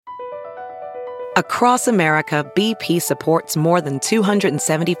Across America, BP supports more than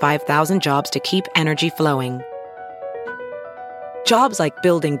 275,000 jobs to keep energy flowing. Jobs like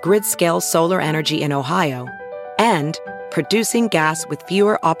building grid-scale solar energy in Ohio and producing gas with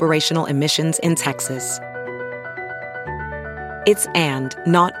fewer operational emissions in Texas. It's and,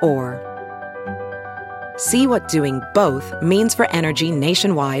 not or. See what doing both means for energy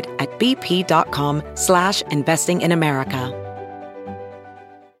nationwide at bp.com/investing in America.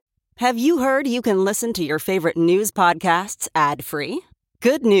 Have you heard you can listen to your favorite news podcasts ad-free?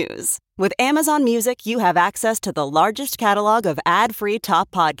 Good news. With Amazon Music, you have access to the largest catalog of ad-free top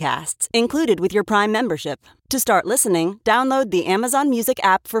podcasts included with your Prime membership. To start listening, download the Amazon Music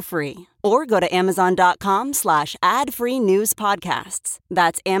app for free or go to amazon.com/ad-free news podcasts.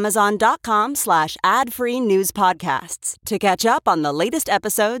 That's amazon.com/ad-free news podcasts to catch up on the latest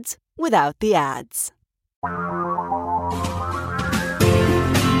episodes without the ads.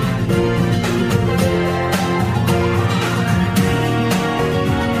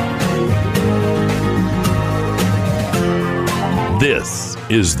 This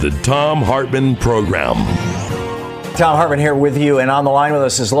is the Thom Hartmann Program. Thom Hartmann here with you, and on the line with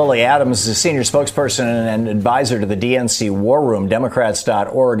us is Lily Adams, the senior spokesperson and advisor to the DNC War Room.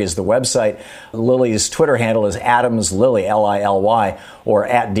 Democrats.org is the website. Lily's Twitter handle is AdamsLily, Lily, or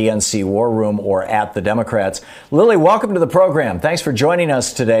at DNC War Room or at the Democrats. Lily, welcome to the program. Thanks for joining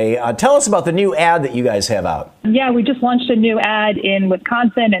us today. Tell us about the new ad that you guys have out. Yeah, we just launched a new ad in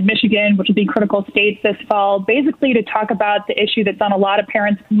Wisconsin and Michigan, which will be critical states this fall, basically to talk about the issue that's on a lot of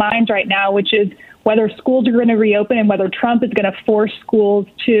parents' minds right now, which is whether schools are going to reopen and whether Trump is going to force schools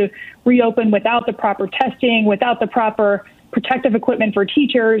to reopen without the proper testing, without the proper protective equipment for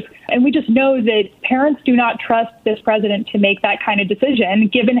teachers. And we just know that parents do not trust this president to make that kind of decision,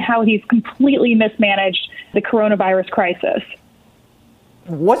 given how he's completely mismanaged the coronavirus crisis.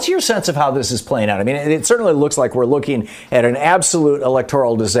 What's your sense of how this is playing out? I mean, it certainly looks like we're looking at an absolute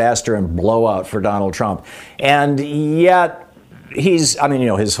electoral disaster and blowout for Donald Trump. And yet his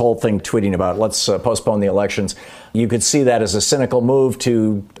whole thing tweeting about let's postpone the elections. You could see that as a cynical move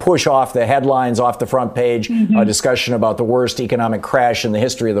to push off the headlines off the front page, a discussion about the worst economic crash in the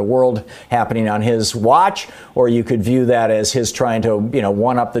history of the world happening on his watch. Or you could view that as his trying to,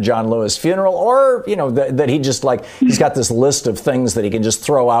 one up the John Lewis funeral, or, that he just he's got this list of things that he can just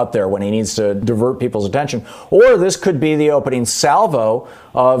throw out there when he needs to divert people's attention. Or this could be the opening salvo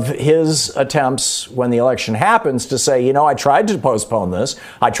of his attempts when the election happens to say, I tried to postpone this.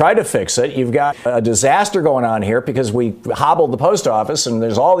 I tried to fix it. You've got a disaster going on here because we hobbled the post office and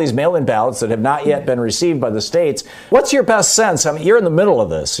there's all these mail-in ballots that have not yet been received by the states. What's your best sense? I mean, you're in the middle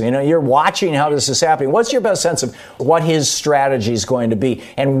of this. You're watching how this is happening. What's your best sense of what his strategy is going to be?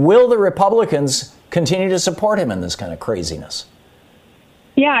 And will the Republicans continue to support him in this kind of craziness?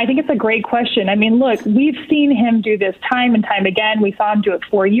 Yeah, I think it's a great question. I mean, look, we've seen him do this time and time again. We saw him do it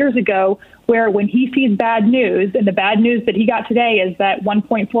 4 years ago, where when he sees bad news, and the bad news that he got today is that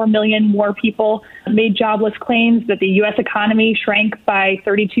 1.4 million more people made jobless claims, that the U.S. economy shrank by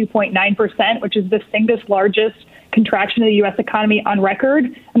 32.9%, which is the single largest contraction of the U.S. economy on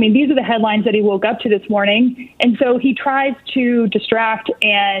record. I mean, these are the headlines that he woke up to this morning. And so he tries to distract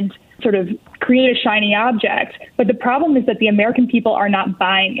and sort of create a shiny object. But the problem is that the American people are not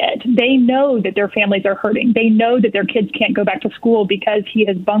buying it. They know that their families are hurting. They know that their kids can't go back to school because he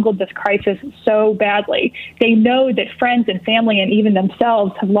has bungled this crisis so badly. They know that friends and family and even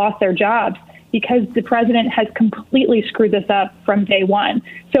themselves have lost their jobs because the president has completely screwed this up from day one.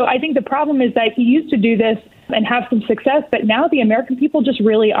 So I think the problem is that he used to do this and have some success, but now the American people just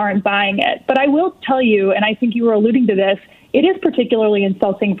really aren't buying it. But I will tell you, and I think you were alluding to this, it is particularly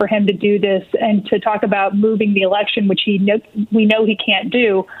insulting for him to do this and to talk about moving the election, which we know he can't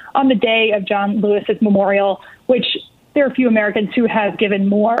do, on the day of John Lewis's memorial, which there are a few Americans who have given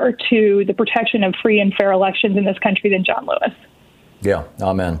more to the protection of free and fair elections in this country than John Lewis. Yeah,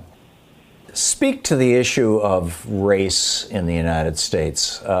 amen. Speak to the issue of race in the United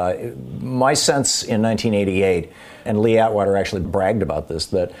States. My sense in 1988, and Lee Atwater actually bragged about this,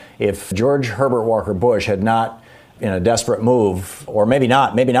 that if George Herbert Walker Bush had not, in a desperate move, or maybe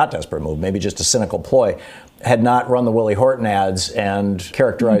not desperate move, maybe just a cynical ploy, had not run the Willie Horton ads and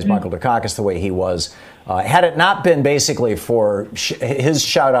characterized Michael Dukakis the way he was, had it not been basically for his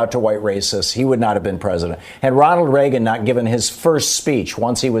shout out to white racists, he would not have been president. Had Ronald Reagan not given his first speech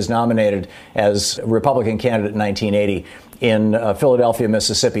once he was nominated as Republican candidate in 1980 in Philadelphia,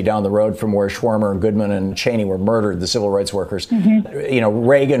 Mississippi, down the road from where Schwermer, Goodman, and Cheney were murdered, the civil rights workers,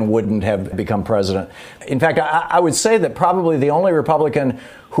 Reagan wouldn't have become president. In fact, I would say that probably the only Republican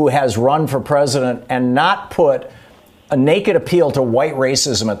who has run for president and not put a naked appeal to white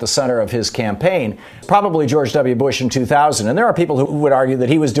racism at the center of his campaign, probably George W. Bush in 2000. And there are people who would argue that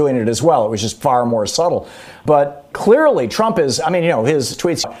he was doing it as well. It was just far more subtle. But clearly Trump is, his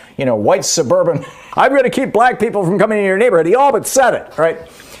tweets, white suburban, I'm going to keep black people from coming into your neighborhood. He all but said it, right?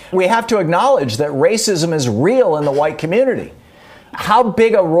 We have to acknowledge that racism is real in the white community. How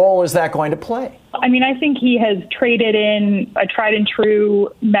big a role is that going to play? I think he has traded in a tried and true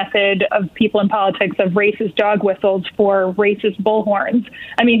method of people in politics of racist dog whistles for racist bullhorns.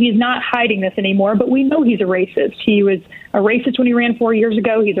 He's not hiding this anymore, but we know he's a racist. He was a racist when he ran 4 years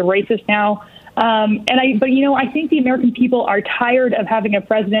ago. He's a racist now. I think the American people are tired of having a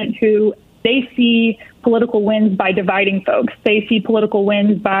president who they see political wins by dividing folks. They see political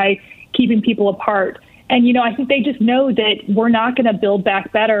wins by keeping people apart. And, I think they just know that we're not going to build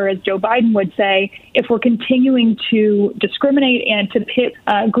back better, as Joe Biden would say, if we're continuing to discriminate and to pit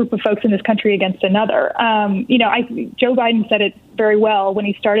a group of folks in this country against another. Joe Biden said it very well when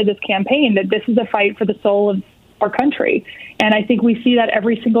he started this campaign, that this is a fight for the soul of our country. And I think we see that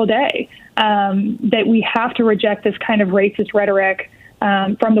every single day, that we have to reject this kind of racist rhetoric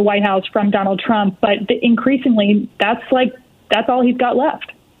from the White House, from Donald Trump. But increasingly, that's all he's got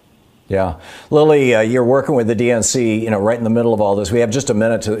left. Yeah. Lily, you're working with the DNC, right in the middle of all this. We have just a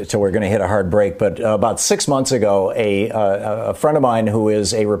minute till we're going to hit a hard break. But about 6 months ago, a friend of mine who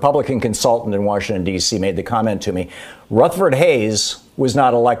is a Republican consultant in Washington, D.C., made the comment to me, Rutherford Hayes was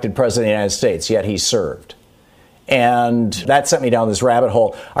not elected president of the United States, yet he served. And that sent me down this rabbit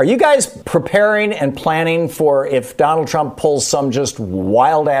hole. Are you guys preparing and planning for if Donald Trump pulls some just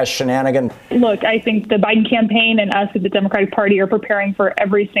wild-ass shenanigan? Look, I think the Biden campaign and us at the Democratic Party are preparing for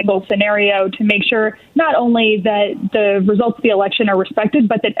every single scenario to make sure not only that the results of the election are respected,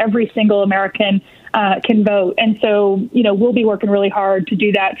 but that every single American can vote. And so, we'll be working really hard to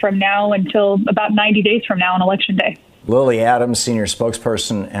do that from now until about 90 days from now on Election Day. Lily Adams, senior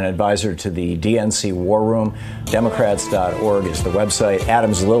spokesperson and advisor to the DNC War Room. Democrats.org is the website.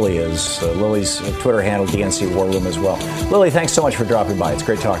 Adams Lily is Lily's Twitter handle, DNC War Room as well. Lily, thanks so much for dropping by. It's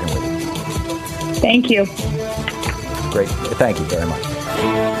great talking with you. Thank you. Great. Thank you very much.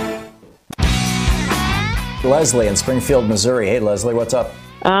 Leslie in Springfield, Missouri. Hey, Leslie, what's up?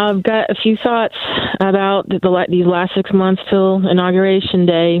 I've got a few thoughts about these last 6 months till Inauguration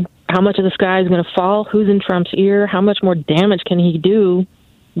Day. How much of the sky is going to fall? Who's in Trump's ear? How much more damage can he do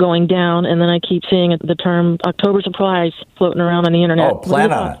going down? And then I keep seeing the term October surprise floating around on the internet. Oh,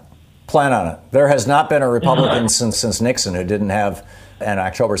 plan on it. Plan on it. There has not been a Republican since Nixon who didn't have an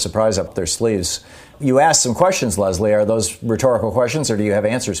October surprise up their sleeves. You asked some questions, Leslie. Are those rhetorical questions, or do you have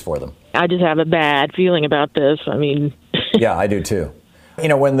answers for them? I just have a bad feeling about this. Yeah, I do too.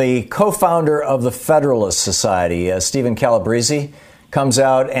 When the co-founder of the Federalist Society, Stephen Calabrese, comes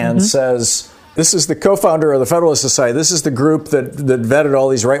out and says, this is the co-founder of the Federalist Society. This is the group that vetted all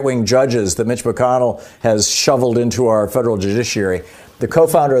these right-wing judges that Mitch McConnell has shoveled into our federal judiciary. The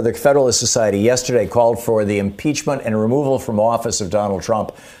co-founder of the Federalist Society yesterday called for the impeachment and removal from office of Donald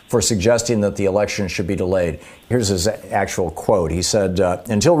Trump for suggesting that the election should be delayed. Here's his actual quote. He said,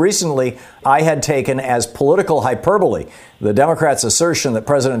 until recently, I had taken as political hyperbole the Democrats' assertion that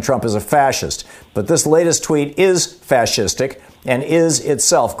President Trump is a fascist. But this latest tweet is fascistic and is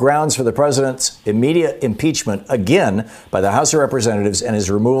itself grounds for the president's immediate impeachment again by the House of Representatives and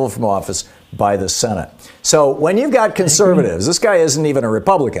his removal from office by the Senate. So when you've got conservatives, this guy isn't even a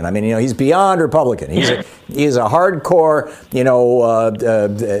Republican. He's beyond Republican. He's a hardcore,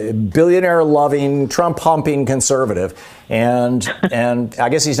 billionaire-loving, Trump-humping conservative. And I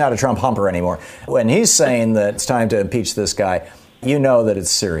guess he's not a Trump humper anymore. When he's saying that it's time to impeach this guy, you know that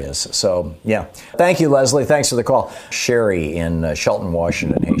it's serious. So, yeah. Thank you, Leslie. Thanks for the call. Sherry in Shelton,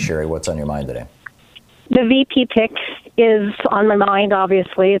 Washington. Hey, Sherry, what's on your mind today? The VP pick is on my mind,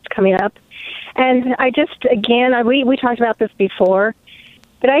 obviously. It's coming up. And we talked about this before,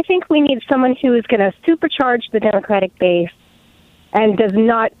 but I think we need someone who is going to supercharge the Democratic base and does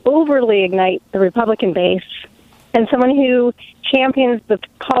not overly ignite the Republican base, and someone who champions the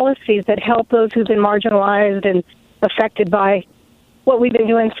policies that help those who've been marginalized and affected by what we've been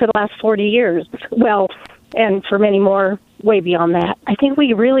doing for the last 40 years. Well, and for many more way beyond that. I think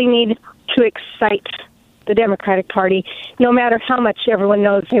we really need to excite the Democratic Party, no matter how much everyone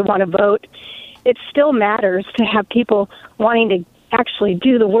knows they want to vote. It still matters to have people wanting to actually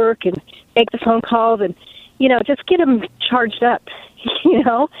do the work and make the phone calls and, just get them charged up,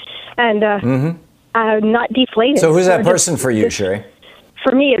 and not deflated. So who's that person for you, Sherry?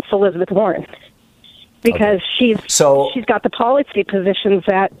 For me, it's Elizabeth Warren, because she's got the policy positions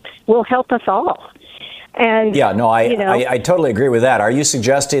that will help us all. And yeah, no, I totally agree with that. Are you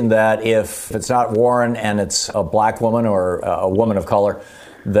suggesting that if it's not Warren and it's a black woman or a woman of color,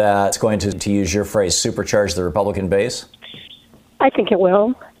 that's going to use your phrase, supercharge the Republican base? I think it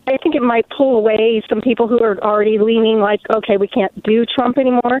will. I think it might pull away some people who are already leaning like, okay, we can't do Trump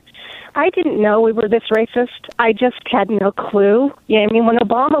anymore. I didn't know we were this racist. I just had no clue. Yeah, I mean, when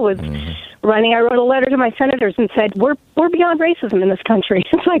Obama was running, I wrote a letter to my senators and said, we're beyond racism in this country.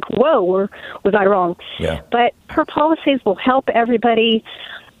 It's like, whoa, was I wrong? Yeah. But her policies will help everybody.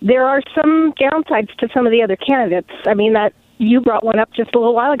 There are some downsides to some of the other candidates. I mean, that you brought one up just a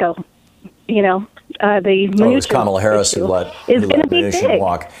little while ago. You know, the Mnuchin it was Kamala Harris who let Mnuchin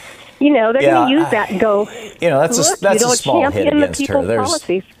walk. You know, they're going to use that and go, you know, that's a small hit against her.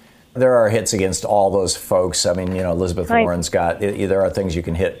 Policies. There are hits against all those folks. I mean, you know, Elizabeth Warren's got, there are things you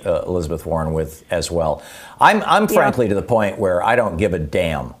can hit Elizabeth Warren with as well. I'm frankly to the point where I don't give a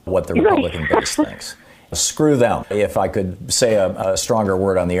damn what the Republican base thinks. Screw them. If I could say a stronger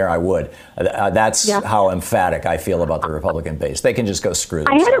word on the air, I would. That's how emphatic I feel about the Republican base. They can just go screw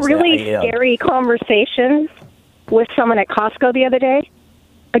themselves. I had a really scary conversation with someone at Costco the other day,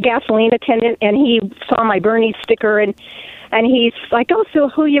 a gasoline attendant, and he saw my Bernie sticker, and he's like, oh, so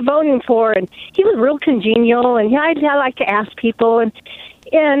who are you voting for? And he was real congenial, and I like to ask people. And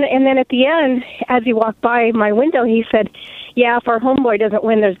then at the end, as he walked by my window, he said, yeah, if our homeboy doesn't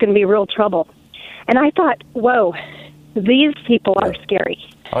win, there's going to be real trouble. And I thought, whoa, these people are scary.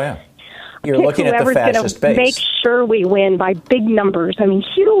 Oh, yeah. You're looking at the fascist base. Make sure we win by big numbers. I mean,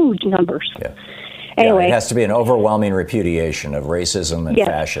 huge numbers. Yeah. Anyway. Yeah, it has to be an overwhelming repudiation of racism and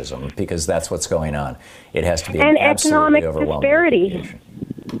fascism, because that's what's going on. It has to be an absolutely overwhelming repudiation.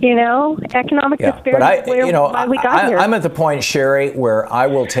 You know, economic disparity. But why we got here. I'm at the point, Sherry, where I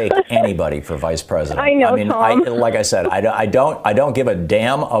will take anybody for vice president. I know, I mean, Thom. like I said, I don't give a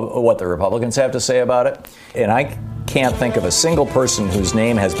damn what the Republicans have to say about it, and I can't think of a single person whose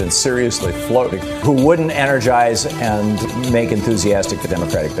name has been seriously floated who wouldn't energize and make enthusiastic the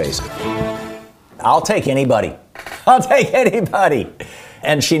Democratic base. I'll take anybody. I'll take anybody.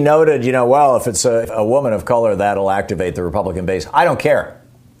 And she noted, well, if it's a woman of color, that'll activate the Republican base. I don't care.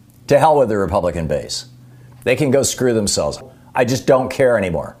 To hell with the Republican base. They can go screw themselves. I just don't care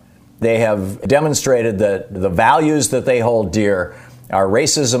anymore. They have demonstrated that the values that they hold dear are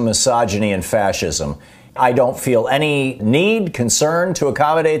racism, misogyny, and fascism. I don't feel any need, concern to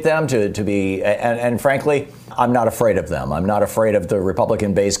accommodate them, to be, and frankly, I'm not afraid of them. I'm not afraid of the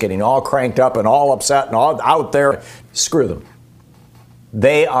Republican base getting all cranked up and all upset and all out there. Screw them.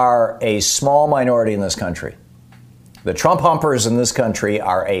 They are a small minority in this country. The Trump humpers in this country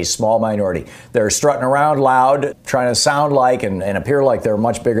are a small minority. They're strutting around loud, trying to sound like and appear like they're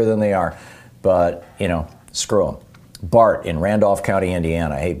much bigger than they are. But, screw them. Bart in Randolph County,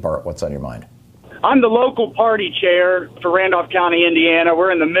 Indiana. Hey, Bart, what's on your mind? I'm the local party chair for Randolph County, Indiana.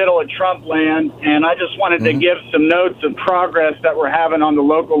 We're in the middle of Trump land, and I just wanted to give some notes of progress that we're having on the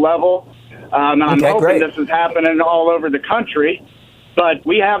local level. I'm hoping this is happening all over the country. But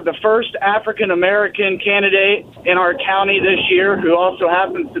we have the first African-American candidate in our county this year who also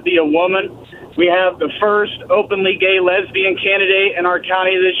happens to be a woman. We have the first openly gay lesbian candidate in our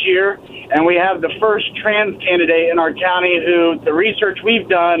county this year. And we have the first trans candidate in our county who, the research we've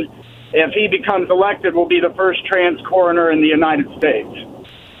done, if he becomes elected, will be the first trans coroner in the United States.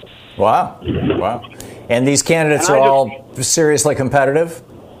 Wow. And these candidates are all seriously competitive?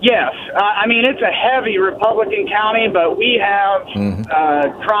 Yes. I mean, it's a heavy Republican county, but we have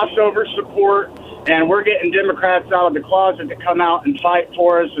crossover support, and we're getting Democrats out of the closet to come out and fight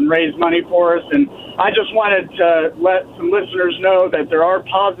for us and raise money for us. And I just wanted to let some listeners know that there are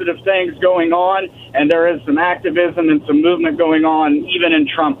positive things going on, and there is some activism and some movement going on, even in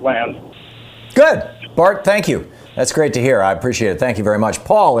Trump land. Good. Bart, thank you. That's great to hear. I appreciate it. Thank you very much.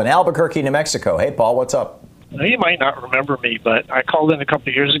 Paul in Albuquerque, New Mexico. Hey, Paul, what's up? Now, you might not remember me, but I called in a couple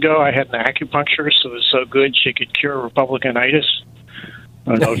of years ago. I had an acupuncturist who was so good she could cure Republicanitis.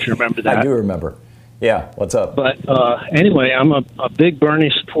 I don't know if you remember that. I do remember. Yeah, what's up? But anyway, I'm a big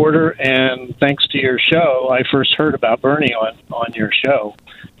Bernie supporter, and thanks to your show, I first heard about Bernie on your show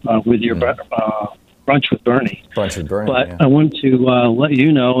with your Brunch with Bernie. Brunch with Bernie, But I want to let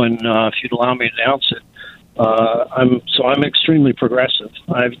you know, and if you'd allow me to announce it, I'm extremely progressive.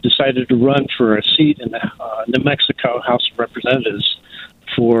 I've decided to run for a seat in the New Mexico House of Representatives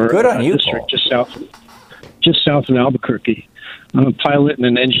for Good on you, district Paul. just south of Albuquerque. I'm a pilot and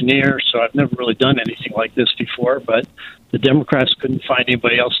an engineer, so I've never really done anything like this before. But the Democrats couldn't find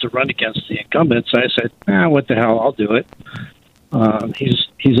anybody else to run against the incumbents. I said, what the hell? I'll do it.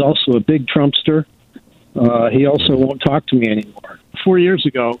 He's also a big Trumpster. He also won't talk to me anymore. 4 years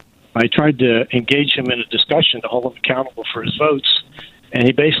ago, I tried to engage him in a discussion to hold him accountable for his votes, and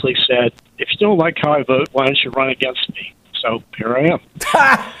he basically said, if you don't like how I vote, why don't you run against me? So here I am.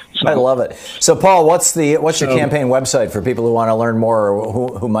 I love it. So, Paul, what's your campaign website for people who want to learn more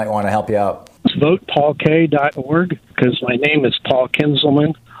or who might want to help you out? It's votepaulk.org, because my name is Paul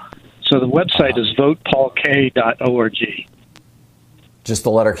Kinzelman. So the website is votepaulk.org. Just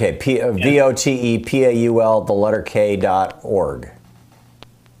the letter K. VOTEPAUL, the letter K.org.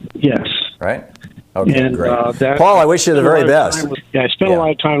 Yes. Right? Okay, and, great. Paul, I wish you the very best. I spent a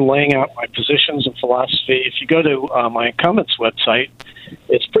lot of time laying out my positions and philosophy. If you go to my incumbent's website,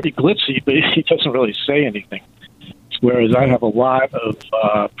 it's pretty glitzy, but he doesn't really say anything. Whereas I have a lot of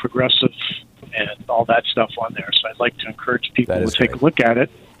progressive and all that stuff on there. So I'd like to encourage people to take a look at it,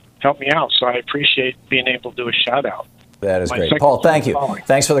 help me out. So I appreciate being able to do a shout out. That is great. Paul, thank you.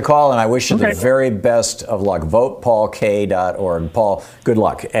 Thanks for the call, and I wish you the very best of luck. VotePaulK.org. Paul, good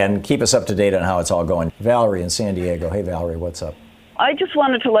luck, and keep us up to date on how it's all going. Valerie in San Diego. Hey, Valerie, what's up? I just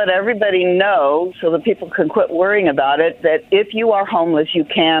wanted to let everybody know, so that people can quit worrying about it, that if you are homeless, you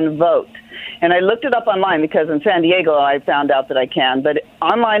can vote. And I looked it up online because in San Diego I found out that I can. But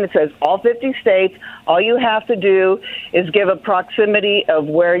online it says all 50 states, all you have to do is give a proximity of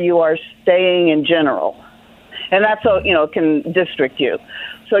where you are staying in general. And that's so, it can district you.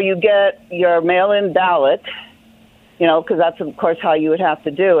 So you get your mail-in ballot, because that's, of course, how you would have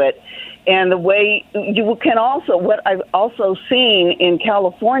to do it. And the way you can also, what I've also seen in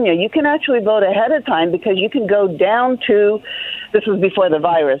California, you can actually vote ahead of time because you can go down to, this was before the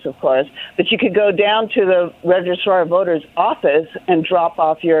virus, of course, but you could go down to the registrar of voters office and drop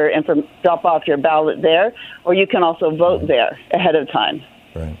off your ballot there, or you can also vote there ahead of time.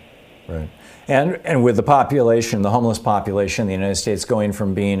 Right, right. And with the population, the homeless population in the United States going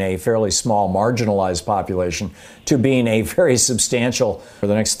from being a fairly small, marginalized population to being a very substantial for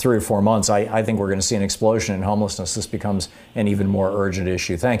the next 3 or 4 months, I think we're going to see an explosion in homelessness. This becomes an even more urgent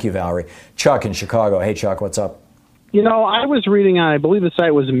issue. Thank you, Valerie. Chuck in Chicago. Hey, Chuck, what's up? I was reading on, I believe the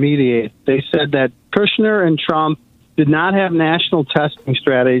site was Mediate. They said that Kushner and Trump did not have national testing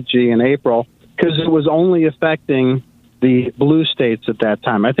strategy in April because it was only affecting the blue states at that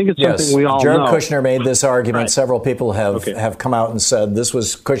time. I think it's something we all know. Jared Kushner made this argument. Right. Several people have come out and said this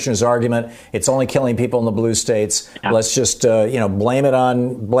was Kushner's argument. It's only killing people in the blue states. Yeah. Let's just blame it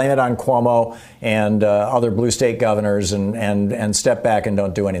on Cuomo and other blue state governors and step back and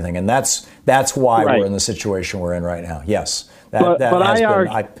don't do anything. And that's why we're in the situation we're in right now. Yes,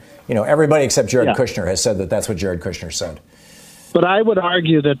 everybody except Jared Kushner has said that's what Jared Kushner said. But I would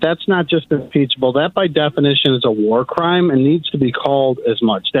argue that that's not just impeachable. That, by definition, is a war crime and needs to be called as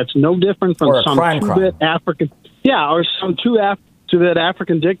much. That's no different from some two-bit African, or some two-bit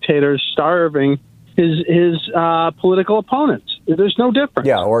African dictators starving his political opponents. There's no difference.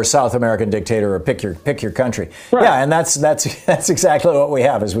 Yeah, or a South American dictator, or pick your country. Right. Yeah, and that's exactly what we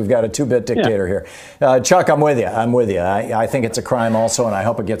have. Is we've got a two-bit dictator here. Chuck, I'm with you. I think it's a crime also, and I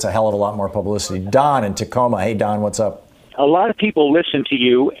hope it gets a hell of a lot more publicity. Don in Tacoma. Hey, Don, what's up? A lot of people listen to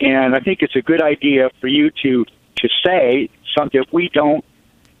you, and I think it's a good idea for you to say something. If we don't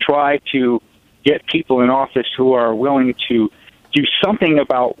try to get people in office who are willing to do something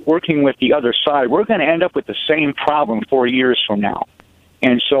about working with the other side, we're going to end up with the same problem 4 years from now.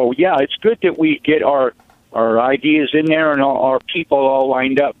 And so, it's good that we get our ideas in there and our people all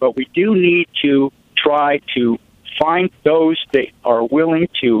lined up, but we do need to try to find those that are willing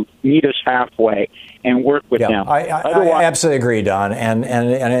to meet us halfway and work with them. I absolutely agree, Don,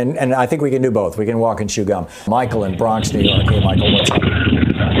 and I think we can do both. We can walk and chew gum. Michael in Bronx, New York. Hey, Michael, what's up?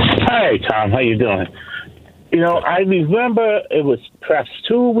 Hi, Tom. How you doing? I remember it was perhaps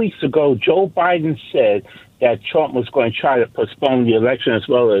 2 weeks ago, Joe Biden said that Trump was going to try to postpone the election, as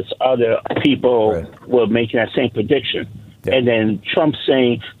well as other people were making that same prediction. Yeah. And then Trump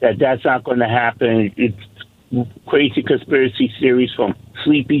saying that that's not going to happen. It's crazy conspiracy theories from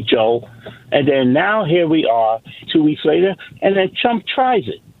Sleepy Joe. And then now here we are 2 weeks later, and then Trump tries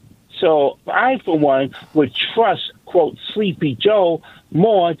it. So I, for one, would trust, quote, Sleepy Joe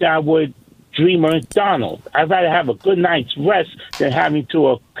more than I would Dreamer Donald. I'd rather have a good night's rest than having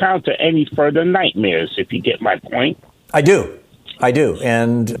to encounter any further nightmares, if you get my point. I do.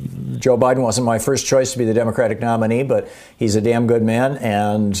 And Joe Biden wasn't my first choice to be the Democratic nominee, but he's a damn good man.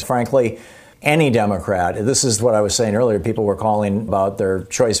 And frankly, any Democrat, this is what I was saying earlier, people were calling about their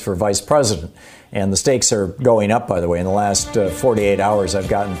choice for vice president. And the stakes are going up, by the way. In the last 48 hours, I've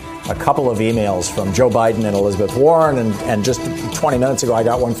gotten a couple of emails from Joe Biden and Elizabeth Warren. And just 20 minutes ago, I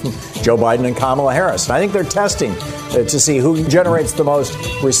got one from Joe Biden and Kamala Harris. And I think they're testing to see who generates the most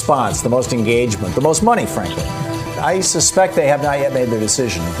response, the most engagement, the most money, frankly. I suspect they have not yet made their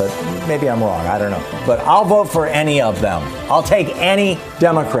decision, but maybe I'm wrong. I don't know. But I'll vote for any of them. I'll take any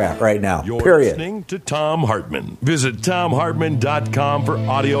Democrat right now, period. Listening to Thom Hartmann. Visit ThomHartmann.com for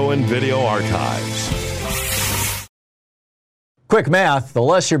audio and video archives. Quick math, the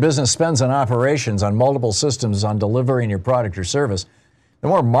less your business spends on operations, on multiple systems, on delivering your product or service, the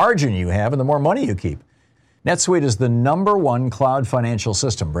more margin you have and the more money you keep. NetSuite is the #1 cloud financial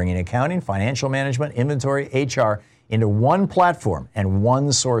system, bringing accounting, financial management, inventory, HR into one platform and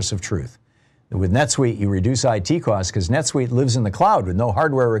one source of truth. With NetSuite, you reduce IT costs because NetSuite lives in the cloud with no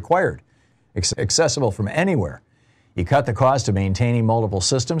hardware required, accessible from anywhere. You cut the cost of maintaining multiple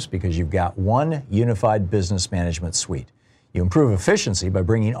systems because you've got one unified business management suite. You improve efficiency by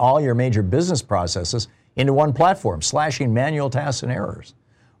bringing all your major business processes into one platform, slashing manual tasks and errors.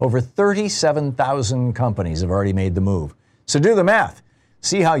 Over 37,000 companies have already made the move. So do the math.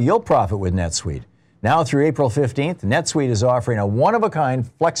 See how you'll profit with NetSuite. Now through April 15th, NetSuite is offering a one-of-a-kind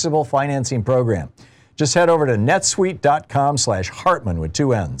flexible financing program. Just head over to netsuite.com/Hartmann with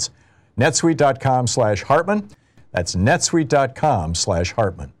 2 N's. netsuite.com/Hartmann. That's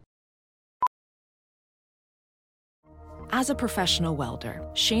netsuite.com/Hartmann. As a professional welder,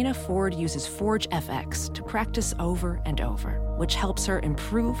 Shayna Ford uses Forge FX to practice over and over, which helps her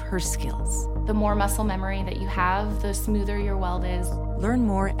improve her skills. The more muscle memory that you have, the smoother your weld is. Learn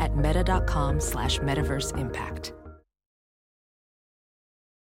more at meta.com/metaverseimpact.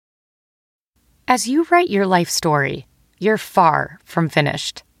 As you write your life story, you're far from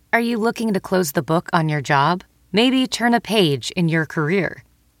finished. Are you looking to close the book on your job? Maybe turn a page in your career?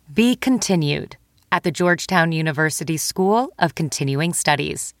 Be continued at the Georgetown University School of Continuing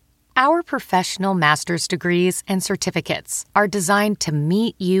Studies. Our professional master's degrees and certificates are designed to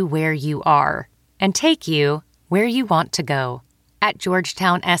meet you where you are and take you where you want to go. At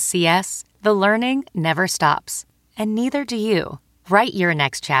Georgetown SCS, the learning never stops, and neither do you. Write your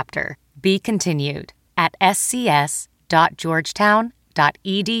next chapter. Be continued at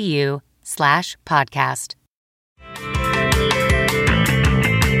scs.georgetown.edu/podcast.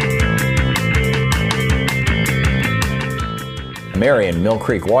 Mary in Mill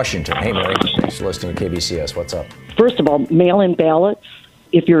Creek, Washington. Hey, Mary. Thanks for listening to KBCS. What's up? First of all, mail-in ballots.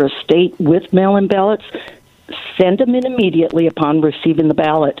 If you're a state with mail-in ballots, send them in immediately upon receiving the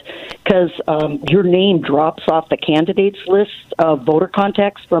ballot, because your name drops off the candidates list of voter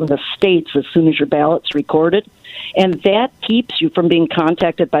contacts from the states as soon as your ballot's recorded. And that keeps you from being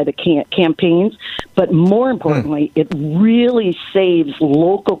contacted by the campaigns. But more importantly, it really saves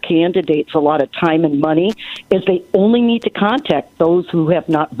local candidates a lot of time and money, as they only need to contact those who have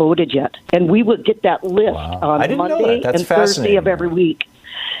not voted yet. And we would get that list on Monday and Thursday of every week.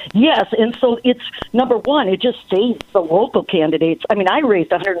 Yes, and so it's, number one, it just saves the local candidates. I mean, I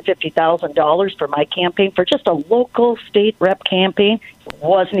raised $150,000 for my campaign, for just a local state rep campaign. It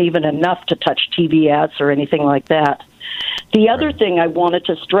wasn't even enough to touch TV ads or anything like that. The other thing I wanted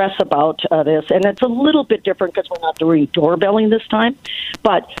to stress about this, and it's a little bit different because we're not doing doorbelling this time,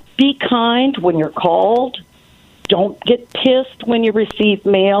 but be kind when you're called. Don't get pissed when you receive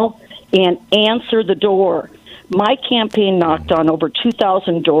mail, and answer the door. My campaign knocked on over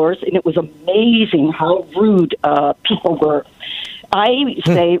 2,000 doors, and it was amazing how rude people were. I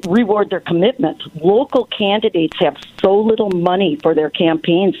say reward their commitment. Local candidates have so little money for their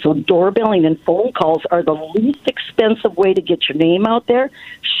campaigns, so doorbelling and phone calls are the least expensive way to get your name out there.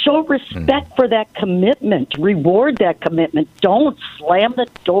 Show respect for that commitment. Reward that commitment. Don't slam the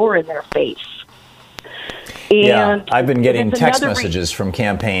door in their face. And I've been getting text messages from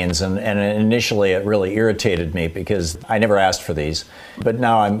campaigns, and initially it really irritated me because I never asked for these. But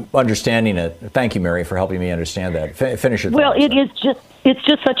now I'm understanding it. Thank you, Mary, for helping me understand that. Finish your thoughts. Well, it's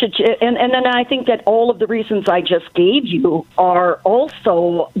just such a, and then I think that all of the reasons I just gave you are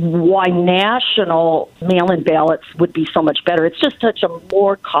also why national mail-in ballots would be so much better. It's just such a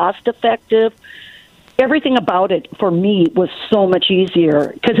more cost-effective. Everything about it, for me, was so much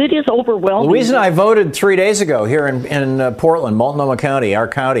easier, because it is overwhelming. Louise and I voted 3 days ago here in Portland, Multnomah County. Our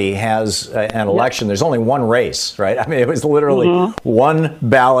county has an election. There's only one race, right? I mean, it was literally one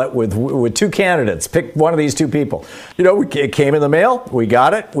ballot with two candidates. Pick one of these two people. You know, it came in the mail. We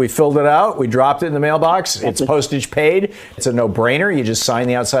got it. We filled it out. We dropped it in the mailbox. It's postage paid. It's a no-brainer. You just sign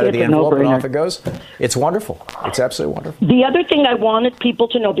the outside of the envelope and off it goes. It's wonderful. It's absolutely wonderful. The other thing I wanted people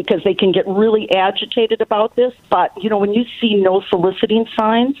to know, because they can get really agitated about this, but you know, when you see no soliciting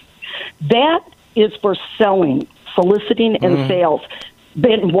signs, that is for selling, soliciting and sales.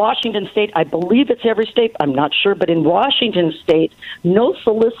 But in Washington State, I believe it's every state, I'm not sure, but in Washington State, no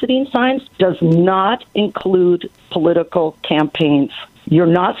soliciting signs does not include political campaigns. You're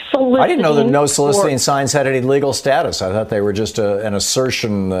not soliciting. I didn't know that no soliciting signs had any legal status. I thought they were just an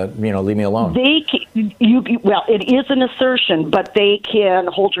assertion that, leave me alone. Well, it is an assertion, but they can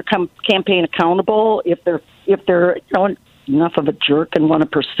hold your campaign accountable if they're enough of a jerk and want to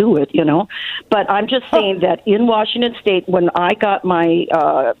pursue it, But I'm just saying that in Washington State, when I got my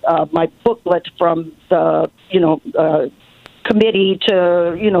my booklet from the committee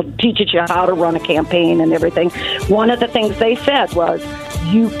to teaches you how to run a campaign and everything, one of the things they said was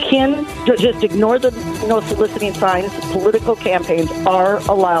you can just ignore the soliciting signs. Political campaigns are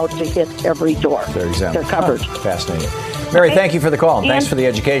allowed to hit every door. They're exempt. They're covered. Fascinating. Mary, thank you for the call and thanks for the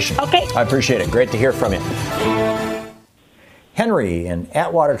education. Okay. I appreciate it. Great to hear from you. Henry in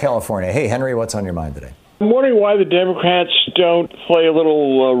Atwater, California. Hey, Henry, what's on your mind today? I'm wondering why the Democrats don't play a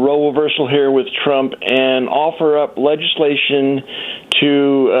little role reversal here with Trump and offer up legislation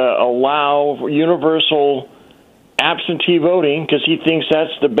to allow universal absentee voting, because he thinks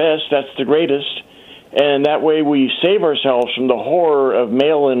that's the best, that's the greatest, and that way we save ourselves from the horror of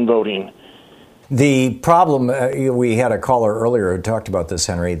mail-in voting. The problem, we had a caller earlier who talked about this,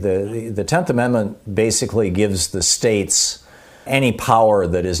 Henry. The 10th Amendment basically gives the states any power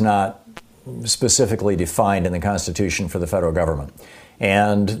that is not specifically defined in the Constitution for the federal government.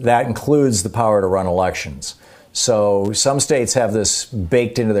 And that includes the power to run elections. So some states have this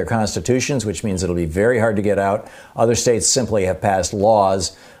baked into their constitutions, which means it'll be very hard to get out. Other states simply have passed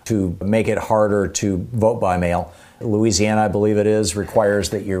laws to make it harder to vote by mail. Louisiana, I believe it is, requires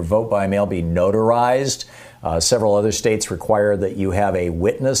that your vote by mail be notarized. Several other states require that you have a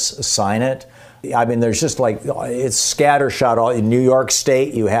witness sign it. I mean, there's just it's scattershot. All in New York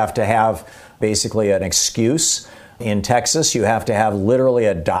State, you have to have basically an excuse. In Texas, you have to have literally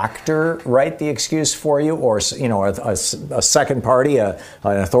a doctor write the excuse for you, or a second party, an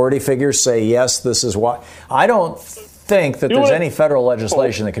authority figure say, yes, this is what. I don't think that there's any federal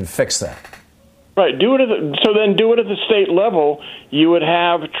legislation that can fix that. Right. Do it at the state level. You would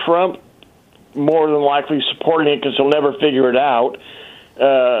have Trump more than likely supporting it because he'll never figure it out.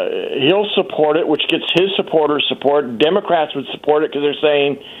 He'll support it, which gets his supporters support. Democrats would support it because they're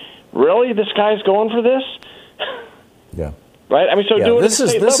saying, really, this guy's going for this? Yeah. Right? I mean, do it at the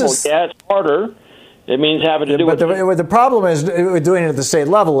state level. Yeah, it's harder. It means having to do with... But the problem is with doing it at the state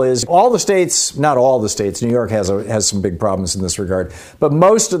level is all the states, not all the states, New York has some big problems in this regard, but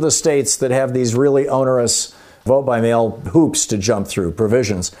most of the states that have these really onerous vote-by-mail hoops to jump through,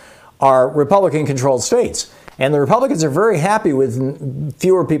 provisions, are Republican-controlled states. And the Republicans are very happy with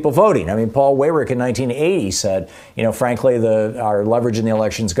fewer people voting. I mean, Paul Weyrich in 1980 said, frankly, our leverage in the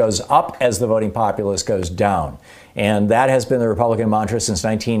elections goes up as the voting populace goes down. And that has been the Republican mantra since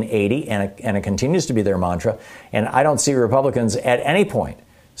 1980, and it continues to be their mantra. And I don't see Republicans at any point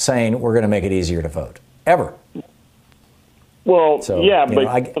saying we're going to make it easier to vote, ever. Well,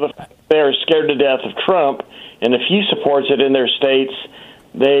 but they're scared to death of Trump, and if he supports it in their states,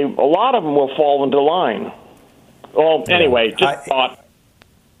 a lot of them will fall into line. Well, anyway, just thought.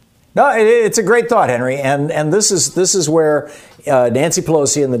 No, it's a great thought, Henry, and this is where Nancy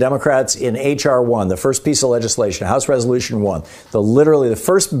Pelosi and the Democrats in H.R. 1, the first piece of legislation, House Resolution 1, literally the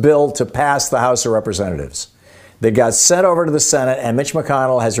first bill to pass the House of Representatives, that got sent over to the Senate, and Mitch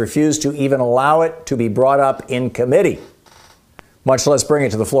McConnell has refused to even allow it to be brought up in committee, much less bring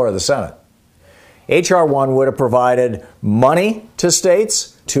it to the floor of the Senate. H.R. 1 would have provided money to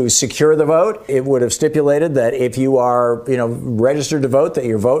states to secure the vote. It would have stipulated that if you are, registered to vote, that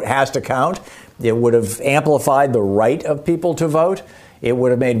your vote has to count. It would have amplified the right of people to vote. It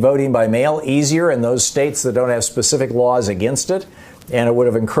would have made voting by mail easier in those states that don't have specific laws against it. And it would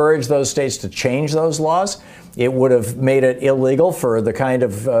have encouraged those states to change those laws. It would have made it illegal for the kind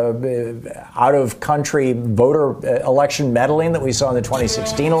of out-of-country voter election meddling that we saw in the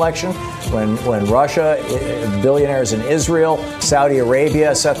 2016 election when Russia, billionaires in Israel, Saudi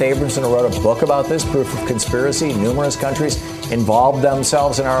Arabia, Seth Abramson wrote a book about this, Proof of Conspiracy. Numerous countries involved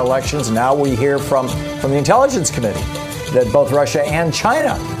themselves in our elections. Now we hear from the Intelligence Committee that both Russia and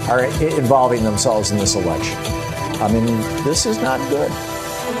China are involving themselves in this election. I mean, this is not good.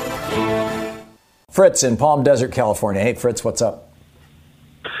 Fritz in Palm Desert, California. Hey, Fritz, what's up?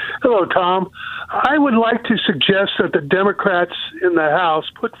 Hello, Tom. I would like to suggest that the Democrats in the House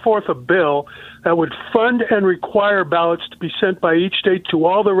put forth a bill that would fund and require ballots to be sent by each state to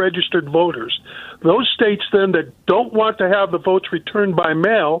all the registered voters. Those states then that don't want to have the votes returned by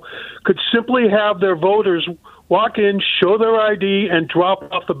mail could simply have their voters walk in, show their ID, and drop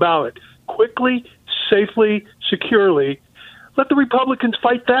off the ballot quickly, safely, securely. Let the Republicans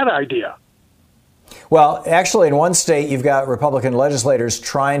fight that idea. Well, actually, in one state, you've got Republican legislators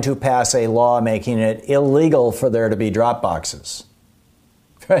trying to pass a law making it illegal for there to be drop boxes.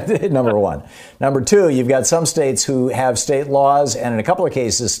 Number one. Number two, you've got some states who have state laws and in a couple of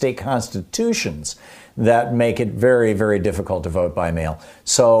cases, state constitutions that make it very, very difficult to vote by mail.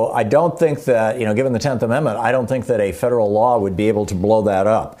 So I don't think that, given the 10th Amendment, I don't think that a federal law would be able to blow that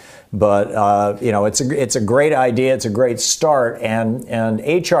up. But, it's a great idea. It's a great start. And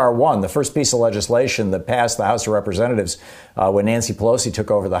H.R. 1, the first piece of legislation that passed the House of Representatives when Nancy Pelosi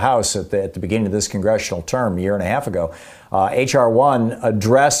took over the House at the beginning of this congressional term, a year and a half ago, H.R. 1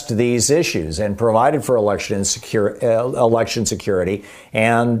 addressed these issues and provided for election security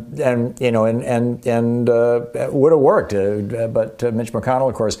and would have worked. But Mitch McConnell,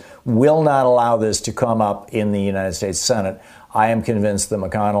 of course, will not allow this to come up in the United States Senate. I am convinced that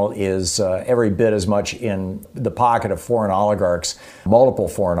McConnell is every bit as much in the pocket of foreign oligarchs, multiple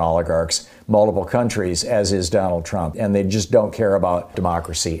foreign oligarchs, multiple countries, as is Donald Trump. And they just don't care about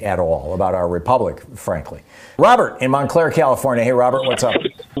democracy at all, about our republic, frankly. Robert in Montclair, California. Hey, Robert, what's up?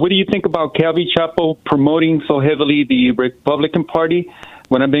 What do you think about Calvi Chapo promoting so heavily the Republican Party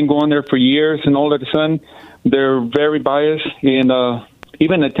when I've been going there for years, and all of a sudden they're very biased and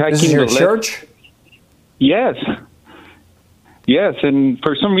even attacking this is your church? Yes. Yes, and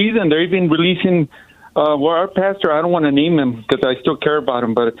for some reason they're even releasing, our pastor, I don't want to name him because I still care about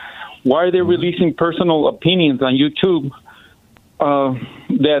him, but why are they releasing personal opinions on YouTube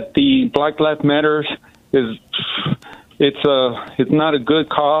that the Black Lives Matter it's not a good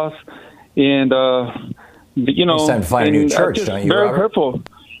cause, and it's time to find a new church, don't you, very Robert? hurtful.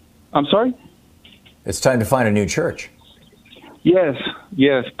 I'm sorry? It's time to find a new church. Yes,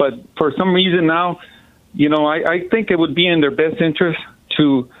 but for some reason now, I think it would be in their best interest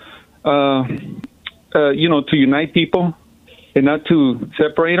to, to unite people and not to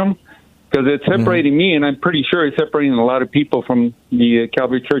separate them, because it's separating me, and I'm pretty sure it's separating a lot of people from the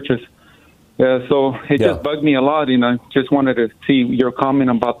Calvary churches. So it just bugged me a lot, and I just wanted to see your comment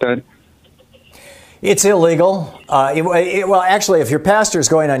about that. It's illegal. Well, actually, if your pastor is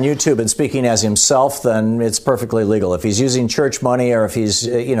going on YouTube and speaking as himself, then it's perfectly legal. If he's using church money, or if he's,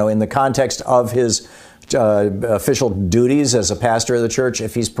 in the context of his official duties as a pastor of the church,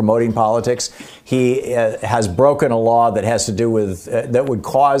 if he's promoting politics, he has broken a law that has to do with that would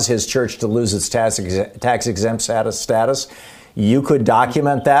cause his church to lose its tax exempt status. You could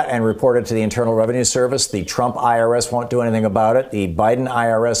document that and report it to the Internal Revenue Service. The Trump IRS won't do anything about it. The Biden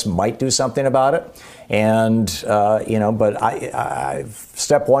IRS might do something about it. And, but I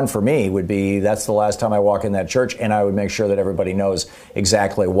step one for me would be that's the last time I walk in that church, and I would make sure that everybody knows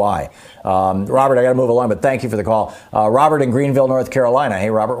exactly why. Robert, I got to move along, but thank you for the call. Robert in Greenville, North Carolina. Hey,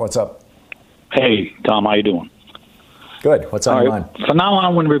 Robert, what's up? Hey, Tom, how you doing? Good. What's on your mind? From now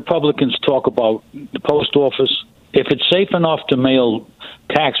on, when Republicans talk about the post office, if it's safe enough to mail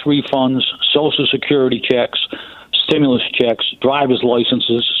tax refunds, Social Security checks, stimulus checks, driver's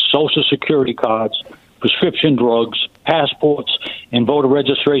licenses, Social Security cards, prescription drugs, passports, and voter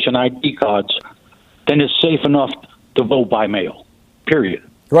registration ID cards, then it's safe enough to vote by mail, period.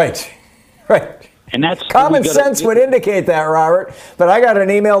 Right. And that's common sense would indicate that, Robert. But I got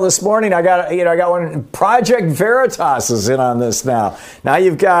an email this morning. I got one. Project Veritas is in on this now. Now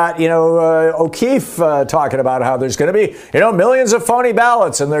you've got O'Keefe talking about how there's going to be millions of phony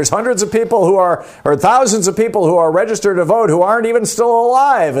ballots, and there's hundreds of people or thousands of people who are registered to vote who aren't even still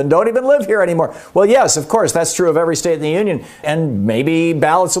alive and don't even live here anymore. Well, yes, of course, that's true of every state in the union, and maybe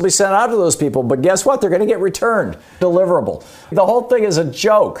ballots will be sent out to those people. But guess what? They're going to get returned, deliverable. The whole thing is a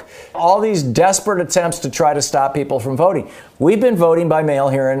joke. All these desperate attempts to try to stop people from voting. We've been voting by mail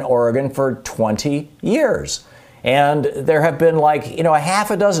here in Oregon for 20 years. And there have been a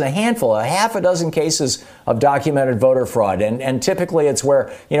half a dozen cases of documented voter fraud. And typically it's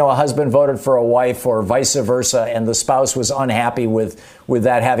where, a husband voted for a wife or vice versa, and the spouse was unhappy with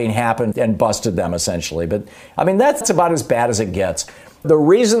that having happened and busted them, essentially. But, that's about as bad as it gets. The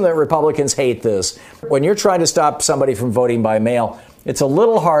reason that Republicans hate this, when you're trying to stop somebody from voting by mail, it's a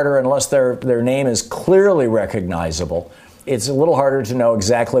little harder unless their name is clearly recognizable. It's a little harder to know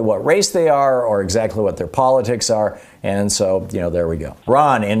exactly what race they are or exactly what their politics are. And so, there we go.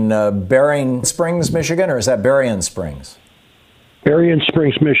 Ron in Berrien Springs, Michigan, or is that Berrien Springs? Berrien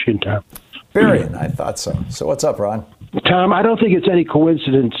Springs, Michigan, Tom. Berrien, I thought so. So what's up, Ron? Tom, I don't think it's any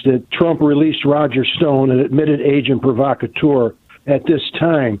coincidence that Trump released Roger Stone, an admitted agent provocateur, at this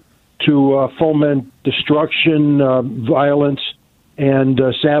time to foment destruction, violence, and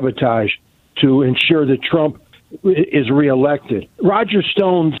sabotage to ensure that Trump is reelected. Roger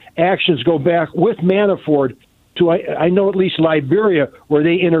Stone's actions go back with Manafort to, I know, at least Liberia, where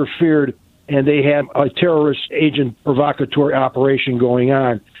they interfered and they had a terrorist agent provocateur operation going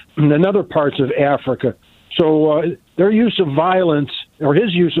on, and in other parts of Africa. So Their use of violence, or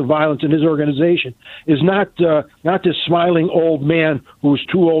his use of violence in his organization, is not this smiling old man who's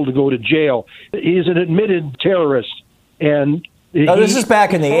too old to go to jail. He's an admitted terrorist, and this is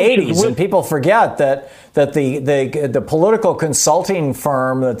back in the 80s, and people forget that the political consulting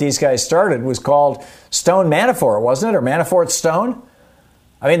firm that these guys started was called Stone Manafort, wasn't it, or Manafort Stone?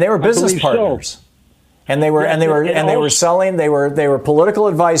 I mean, they were business partners. So. And they were selling. They were political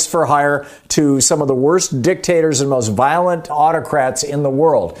advice for hire to some of the worst dictators and most violent autocrats in the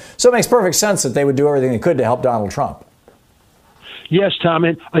world. So it makes perfect sense that they would do everything they could to help Donald Trump. Yes, Tom,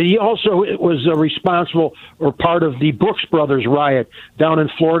 and he also was responsible or part of the Brooks Brothers riot down in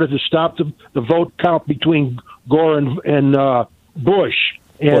Florida to stop the vote count between Gore and Bush.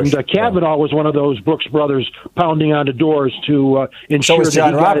 And Kavanaugh was one of those Brooks Brothers pounding on the doors to ensure that he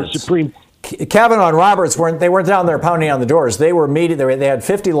got his Supreme. Kavanaugh and Roberts weren't down there pounding on the doors. They were meeting. They had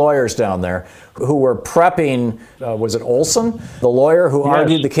 50 lawyers down there who were prepping. Was it Olson, the lawyer who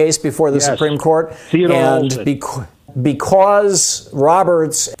argued the case before the Supreme Court? Theodore Olson. Because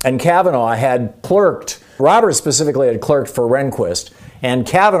Roberts and Kavanaugh had clerked, Roberts specifically had clerked for Rehnquist, and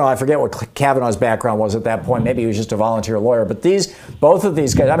Kavanaugh, I forget what Kavanaugh's background was at that point. Maybe he was just a volunteer lawyer. But both of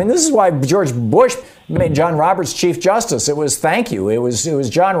these guys, I mean, this is why George Bush made John Roberts Chief Justice. It was thank you. It was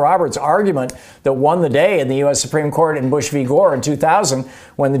John Roberts' argument that won the day in the U.S. Supreme Court in Bush v. Gore in 2000,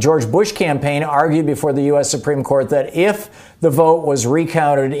 when the George Bush campaign argued before the U.S. Supreme Court that if the vote was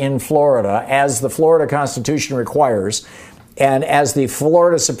recounted in Florida, as the Florida Constitution requires, and as the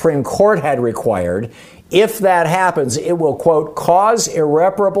Florida Supreme Court had required, if that happens, it will, quote, cause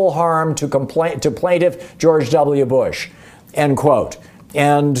irreparable harm to plaintiff George W. Bush, end quote.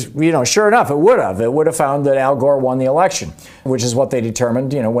 And, sure enough, it would have. It would have found that Al Gore won the election, which is what they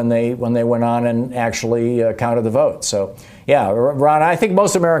determined, when they went on and actually counted the vote. So, yeah, Ron, I think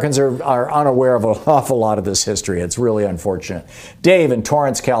most Americans are unaware of an awful lot of this history. It's really unfortunate. Dave in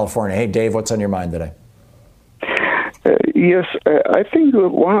Torrance, California. Hey, Dave, what's on your mind today? Yes, I think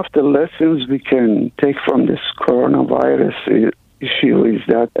one of the lessons we can take from this coronavirus issue is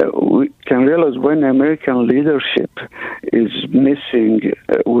that we can realize when American leadership is missing,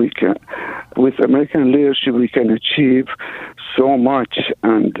 with American leadership we can achieve so much,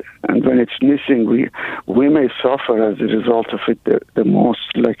 and when it's missing, we may suffer as a result of it the most,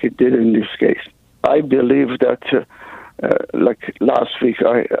 like it did in this case. I believe that. Like last week,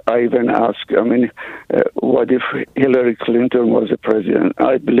 I even asked, what if Hillary Clinton was the president?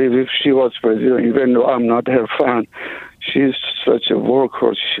 I believe if she was president, even though I'm not her fan, she's such a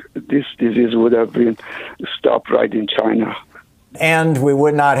workhorse, this disease would have been stopped right in China. And we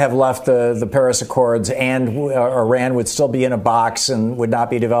would not have left the Paris Accords, and Iran would still be in a box and would not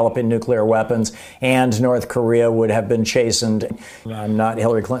be developing nuclear weapons, and North Korea would have been chastened. I'm not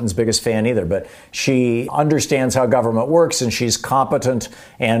Hillary Clinton's biggest fan either, but she understands how government works, and she's competent.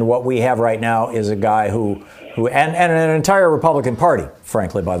 And what we have right now is a guy who and an entire Republican Party,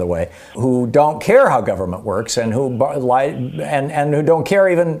 frankly, by the way, who don't care how government works and who don't care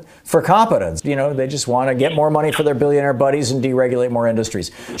even for competence. They just want to get more money for their billionaire buddies and deregulate more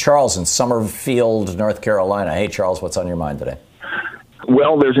industries. Charles in Summerfield, North Carolina. Hey, Charles, what's on your mind today?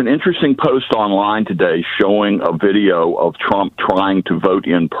 Well, there's an interesting post online today showing a video of Trump trying to vote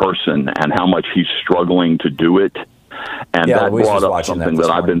in person and how much he's struggling to do it. And that brought up something that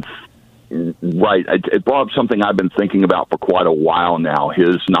I've been... Right. It brought up something I've been thinking about for quite a while now,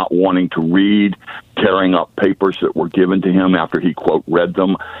 his not wanting to read, tearing up papers that were given to him after he, quote, read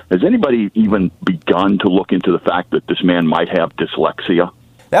them. Has anybody even begun to look into the fact that this man might have dyslexia?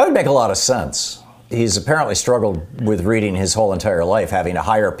 That would make a lot of sense. He's apparently struggled with reading his whole entire life, having to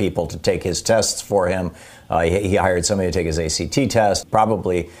hire people to take his tests for him. He hired somebody to take his ACT test,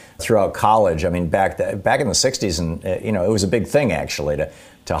 probably throughout college. I mean, back in the 60s, and it was a big thing, actually,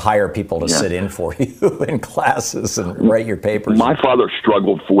 to hire people to sit in for you in classes and write your papers. My father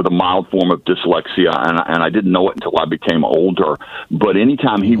struggled with a mild form of dyslexia, and I didn't know it until I became older. But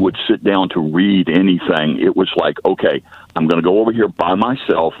anytime he would sit down to read anything, it was like, okay, I'm going to go over here by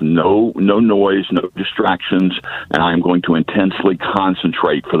myself, no noise, no distractions, and I'm going to intensely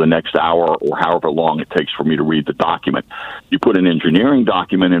concentrate for the next hour or however long it takes for me to read the document. You put an engineering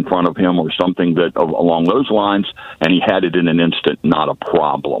document in front of him or something that along those lines, and he had it in an instant, not a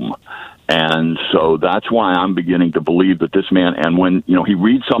problem. And so that's why I'm beginning to believe that this man, and when he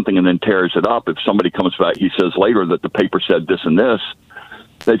reads something and then tears it up, if somebody comes back, he says later that the paper said this and this,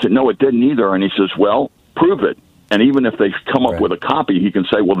 they said, no, it didn't either. And he says, well, prove it. And even if they come up with a copy, he can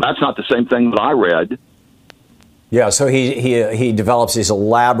say, well, that's not the same thing that I read. Yeah, so he develops these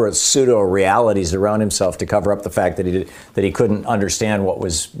elaborate pseudo-realities around himself to cover up the fact that he couldn't understand what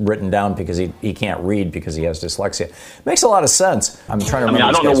was written down because he can't read because he has dyslexia. Makes a lot of sense. I'm trying to remember.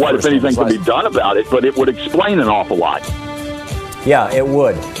 I don't know what, if anything, could be done about it, but it would explain an awful lot. Yeah, it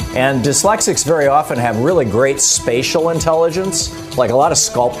would. And dyslexics very often have really great spatial intelligence. Like a lot of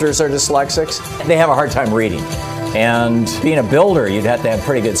sculptors are dyslexics. They have a hard time reading. And being a builder, you'd have to have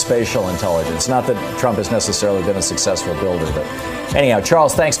pretty good spatial intelligence. Not that Trump has necessarily been a successful builder, but anyhow,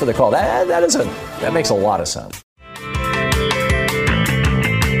 Charles, thanks for the call. That makes a lot of sense.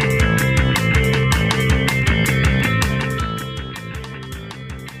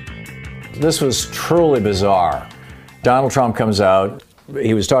 This was truly bizarre. Donald Trump comes out.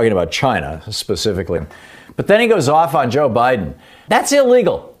 He was talking about China specifically, but then he goes off on Joe Biden. That's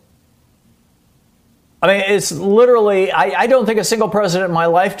illegal. I mean, it's literally, I don't think a single president in my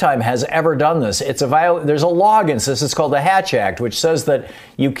lifetime has ever done this. There's a law against this. It's called the Hatch Act, which says that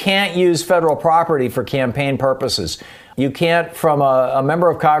you can't use federal property for campaign purposes. You can't, from a member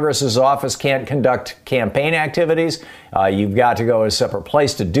of Congress's office, can't conduct campaign activities. You've got to go to a separate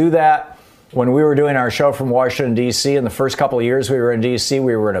place to do that. When we were doing our show from Washington, D.C., in the first couple of years we were in D.C.,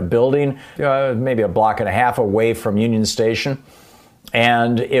 we were in a building, maybe a block and a half away from Union Station.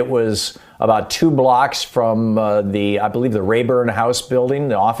 And it was about 2 blocks from I believe the Rayburn House building,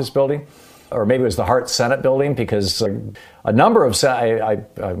 the office building, or maybe it was the Hart Senate building, because a number of, I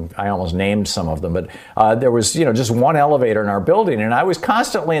almost named some of them, but there was, just one elevator in our building, and I was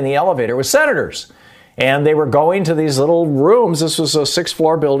constantly in the elevator with senators. And they were going to these little rooms. This was a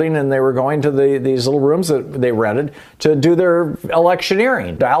 6th-floor building, and they were going to these little rooms that they rented to do their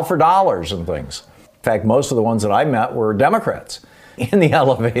electioneering, dial for dollars and things. In fact, most of the ones that I met were Democrats in the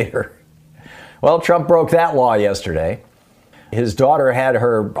elevator. Well, Trump broke that law yesterday. His daughter had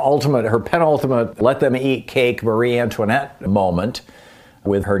her penultimate let them eat cake Marie Antoinette moment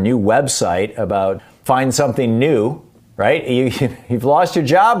with her new website about find something new, right? You've lost your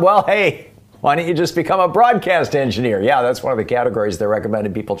job? Well, hey, why don't you just become a broadcast engineer? Yeah, that's one of the categories they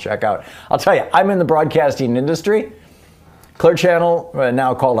recommended people check out. I'll tell you, I'm in the broadcasting industry. Clear Channel,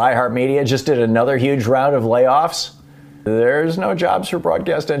 now called iHeartMedia, just did another huge round of layoffs. There's no jobs for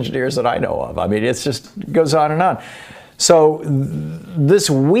broadcast engineers that I know of. I mean, it goes on and on. So this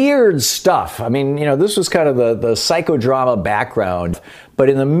weird stuff, I mean, this was kind of the psychodrama background. But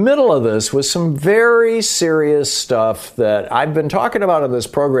in the middle of this was some very serious stuff that I've been talking about on this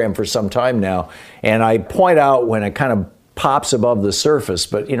program for some time now. And I point out when it kind of pops above the surface.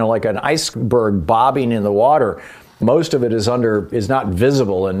 But, like an iceberg bobbing in the water, most of it is not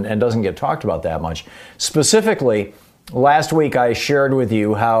visible and doesn't get talked about that much. Specifically, last week I shared with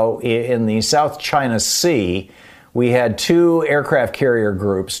you how in the South China Sea, we had 2 aircraft carrier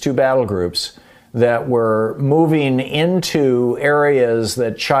groups, 2 battle groups, that were moving into areas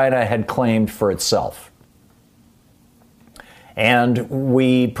that China had claimed for itself. And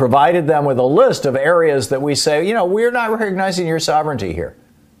we provided them with a list of areas that we say, we're not recognizing your sovereignty here.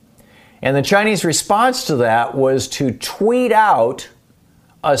 And the Chinese response to that was to tweet out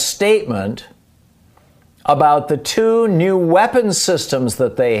a statement about the 2 new weapon systems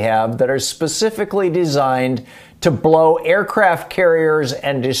that they have that are specifically designed to blow aircraft carriers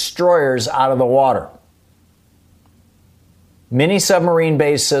and destroyers out of the water. Mini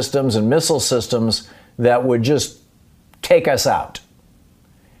submarine-based systems and missile systems that would just take us out.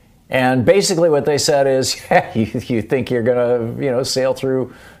 And basically what they said is, you think you're going to, sail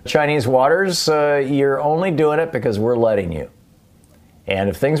through Chinese waters? You're only doing it because we're letting you. And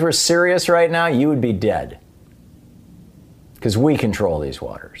if things were serious right now, you would be dead. Because we control these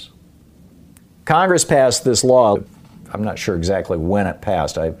waters. Congress passed this law. I'm not sure exactly when it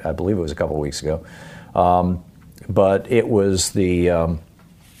passed. I believe it was a couple of weeks ago. But it was the, let me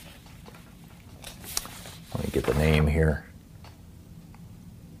get the name here.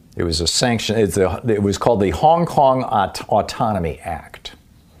 It was a sanction. It was called the Hong Kong Autonomy Act.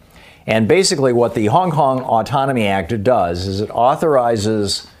 And basically what the Hong Kong Autonomy Act does is it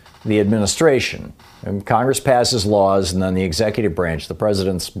authorizes the administration. And Congress passes laws, and then the executive branch, the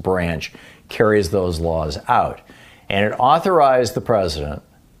president's branch, carries those laws out. And it authorized the president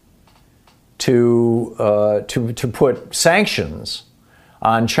to put sanctions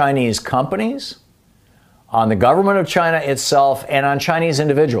on Chinese companies, on the government of China itself, and on Chinese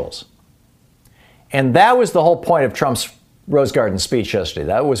individuals. And that was the whole point of Trump's Rose Garden speech yesterday.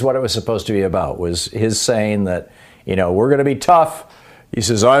 That was what it was supposed to be about, was his saying that, we're going to be tough. He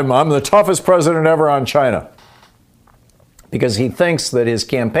says, I'm the toughest president ever on China. Because he thinks that his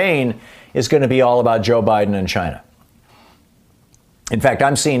campaign is going to be all about Joe Biden and China. In fact,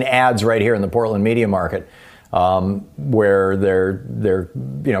 I'm seeing ads right here in the Portland media market where they're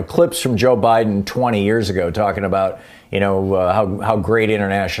clips from Joe Biden 20 years ago talking about how great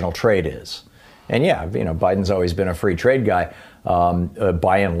international trade is. And yeah, Biden's always been a free trade guy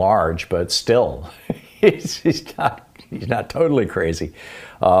by and large, but still, he's not totally crazy.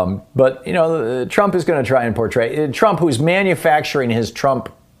 But Trump is going to try and portray Trump, who's manufacturing his Trump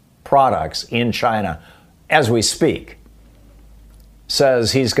products in China as we speak,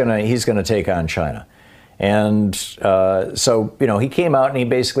 says he's going to take on China. And so he came out and he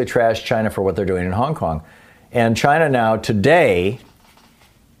basically trashed China for what they're doing in Hong Kong. And China now today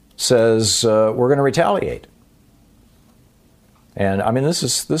says we're going to retaliate. And I mean, this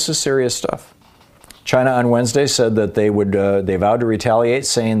is serious stuff. China on Wednesday said that they vowed to retaliate,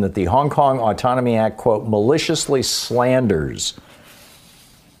 saying that the Hong Kong Autonomy Act, quote, maliciously slanders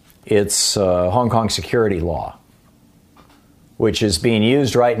its Hong Kong security law, which is being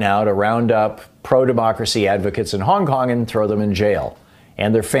used right now to round up pro-democracy advocates in Hong Kong and throw them in jail,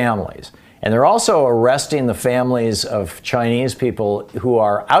 and their families. And they're also arresting the families of Chinese people who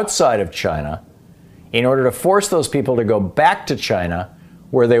are outside of China in order to force those people to go back to China,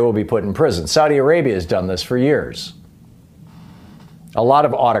 where they will be put in prison. Saudi Arabia has done this for years. A lot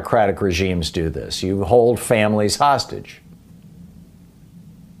of autocratic regimes do this. You hold families hostage.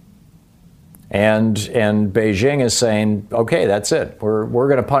 And Beijing is saying, okay, that's it. We're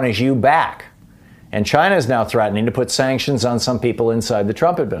going to punish you back. And China is now threatening to put sanctions on some people inside the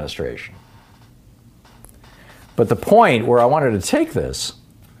Trump administration. But the point where I wanted to take this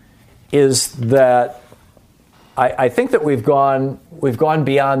is that I think that we've gone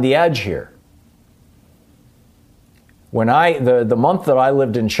beyond the edge here. When the month that I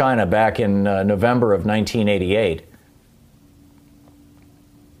lived in China back in November of 1988,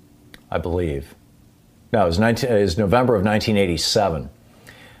 I believe. No, it was November of 1987.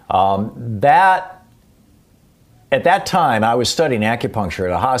 At that time, I was studying acupuncture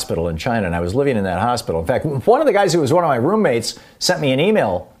at a hospital in China, and I was living in that hospital. In fact, one of the guys who was one of my roommates sent me an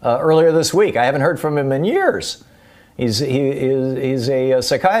email earlier this week. I haven't heard from him in years. He's a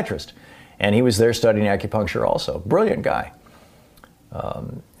psychiatrist, and he was there studying acupuncture also. Brilliant guy.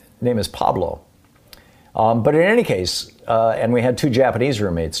 Name is Pablo. But in any case, and we had 2 Japanese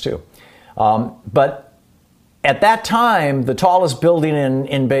roommates too. But at that time, the tallest building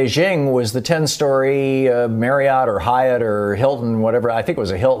in Beijing was the 10-story Marriott or Hyatt or Hilton, whatever. I think it was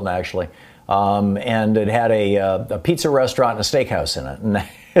a Hilton, actually. And it had a pizza restaurant and a steakhouse in it. And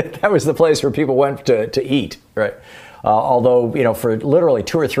that was the place where people went to eat, right? Although, for literally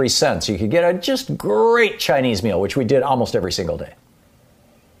 2 or 3 cents, you could get a just great Chinese meal, which we did almost every single day.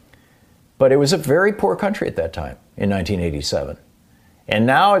 But it was a very poor country at that time in 1987. And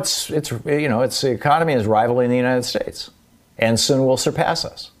now its economy is rivaling the United States, and soon will surpass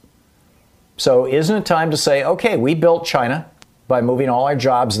us. So isn't it time to say, okay, we built China by moving all our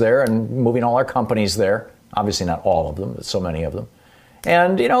jobs there and moving all our companies there? Obviously not all of them, but so many of them.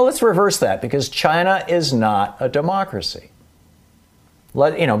 And, let's reverse that, because China is not a democracy.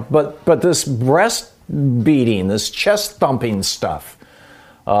 But this breast beating, this chest thumping stuff,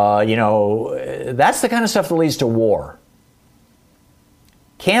 that's the kind of stuff that leads to war.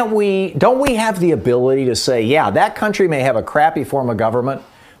 Don't we have the ability to say, yeah, that country may have a crappy form of government,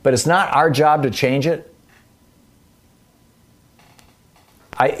 but it's not our job to change it?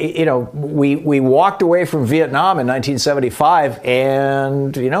 We walked away from Vietnam in 1975,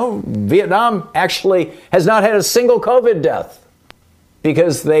 and, Vietnam actually has not had a single COVID death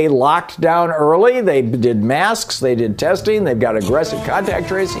because they locked down early. They did masks. They did testing. They've got aggressive contact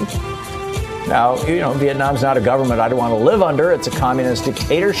tracing. Now, Vietnam's not a government I don't want to live under. It's a communist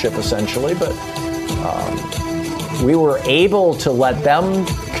dictatorship, essentially. But we were able to let them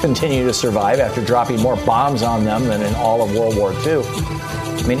continue to survive after dropping more bombs on them than in all of World War II.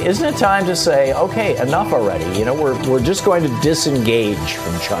 I mean, isn't it time to say, okay, enough already? We're just going to disengage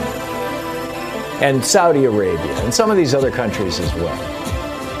from China and Saudi Arabia and some of these other countries as well.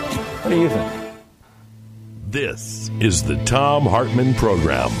 What do you think? This is the Thom Hartmann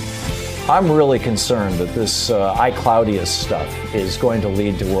Program. I'm really concerned that this iCloudius stuff is going to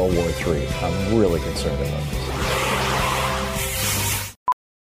lead to World War III. I'm really concerned about this.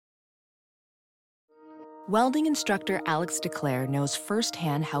 Welding instructor Alex DeClaire knows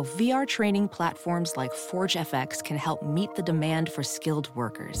firsthand how VR training platforms like ForgeFX can help meet the demand for skilled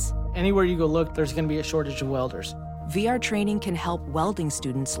workers. Anywhere you go look, there's going to be a shortage of welders. VR training can help welding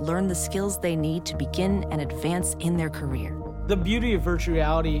students learn the skills they need to begin and advance in their career. The beauty of virtual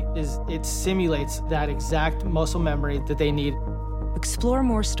reality is it simulates that exact muscle memory that they need. Explore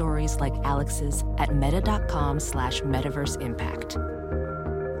more stories like Alex's at meta.com/metaverseimpact.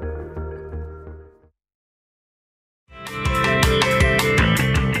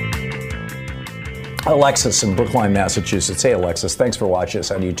 Alexis in Brookline, Massachusetts. Hey, Alexis, thanks for watching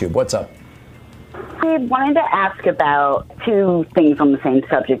us on YouTube. What's up? I wanted to ask about two things on the same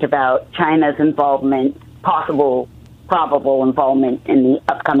subject, about China's involvement, possible, probable involvement in the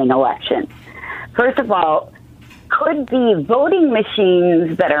upcoming election. First of all, could the voting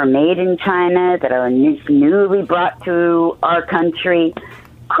machines that are made in China, that are newly brought to our country,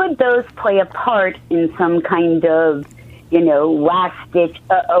 could those play a part in some kind of, last-ditch,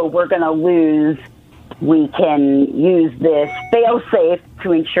 we're going to lose, we can use this fail-safe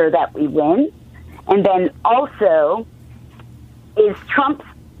to ensure that we win? And then also, is Trump's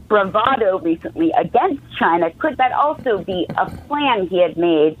bravado recently against China, could that also be a plan he had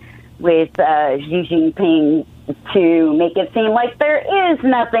made with Xi Jinping to make it seem like there is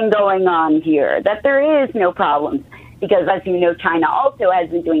nothing going on here, that there is no problems? Because, as you know, China also has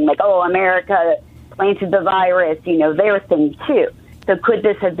been doing America planted the virus, their thing too. So could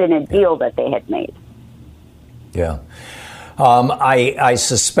this have been a deal that they had made? Yeah. I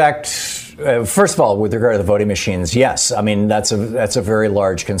suspect, first of all, with regard to the voting machines, yes. I mean, that's a very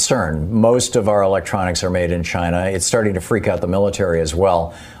large concern. Most of our electronics are made in China. It's starting to freak out the military as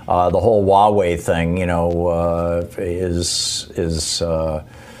well. The whole Huawei thing, is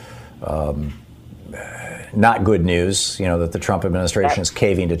not good news, that the Trump administration is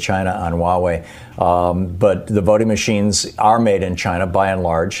caving to China on Huawei. But the voting machines are made in China by and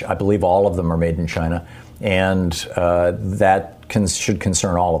large. I believe all of them are made in China. And that should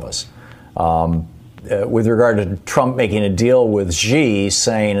concern all of us. With regard to Trump making a deal with Xi,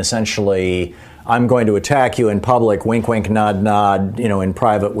 saying essentially, I'm going to attack you in public, wink, wink, nod, nod, in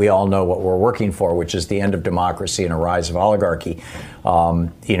private, we all know what we're working for, which is the end of democracy and a rise of oligarchy.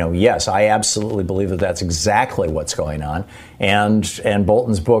 Yes, I absolutely believe that that's exactly what's going on. And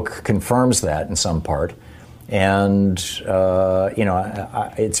Bolton's book confirms that in some part. And,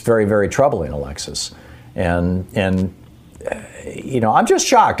 it's very, very troubling, Alexis. And I'm just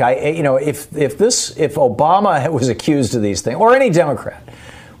shocked. If Obama was accused of these things, or any Democrat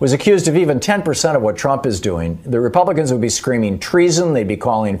was accused of even 10% of what Trump is doing, the Republicans would be screaming treason. They'd be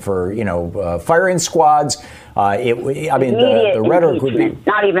calling for, firing squads. The rhetoric would be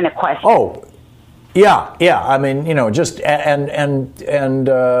not even a question. Oh, yeah. I mean, just and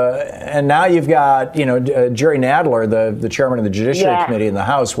now you've got Jerry Nadler, the chairman of the Judiciary Committee in the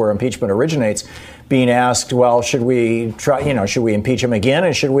House, where impeachment originates, being asked, well, should we impeach him again,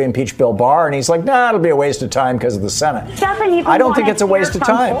 and should we impeach Bill Barr? And he's like, nah, it'll be a waste of time because of the Senate. I don't think it's a waste of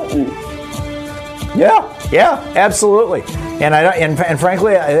time. Yeah, absolutely. And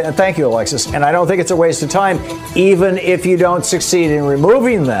frankly, thank you, Alexis. And I don't think it's a waste of time, even if you don't succeed in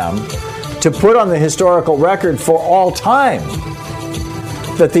removing them, to put on the historical record for all time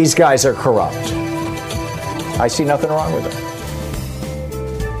that these guys are corrupt. I see nothing wrong with it.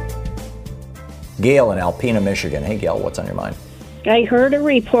 Gail in Alpena, Michigan. Hey, Gail, what's on your mind? I heard a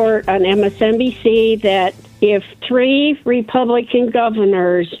report on MSNBC that if 3 Republican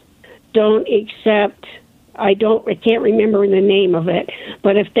governors don't accept, I can't remember the name of it,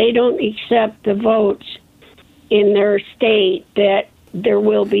 but if they don't accept the votes in their state, that there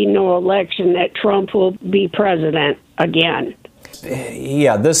will be no election, that Trump will be president again.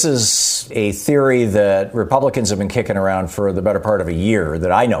 Yeah, this is a theory that Republicans have been kicking around for the better part of a year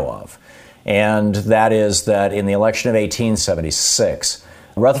that I know of. And that is that in the election of 1876,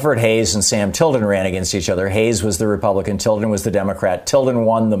 Rutherford Hayes and Sam Tilden ran against each other. Hayes was the Republican, Tilden was the Democrat. Tilden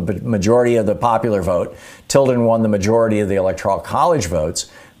won the majority of the popular vote. Tilden won the majority of the Electoral College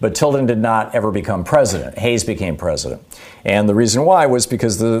votes. But Tilden did not ever become president. Hayes became president. And the reason why was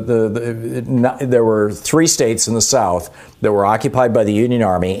because there were 3 states in the South that were occupied by the Union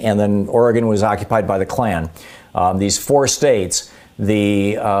Army, and then Oregon was occupied by the Klan. These 4 states,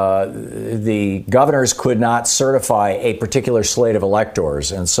 the governors could not certify a particular slate of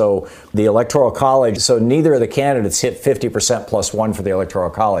electors. And so the Electoral College, so neither of the candidates hit 50% plus 1 for the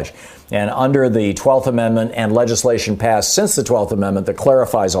Electoral College. And under the 12th Amendment and legislation passed since the 12th Amendment that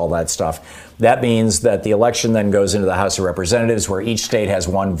clarifies all that stuff, that means that the election then goes into the House of Representatives, where each state has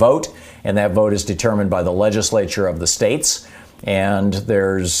 1 vote, and that vote is determined by the legislature of the states. And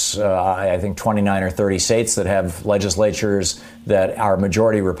there's, I think, 29 or 30 states that have legislatures that are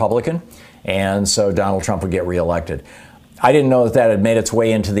majority Republican. And so Donald Trump would get reelected. I didn't know that had made its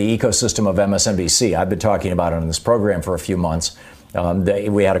way into the ecosystem of MSNBC. I've been talking about it on this program for a few months.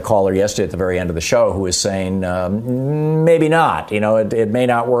 We had a caller yesterday at the very end of the show who was saying, maybe not. It may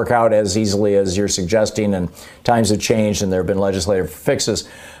not work out as easily as you're suggesting, and times have changed and there have been legislative fixes.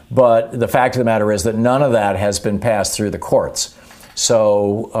 But the fact of the matter is that none of that has been passed through the courts.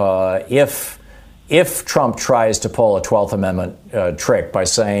 So if if Trump tries to pull a 12th Amendment trick by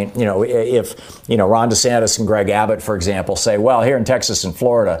saying, if, Ron DeSantis and Greg Abbott, for example, say, well, here in Texas and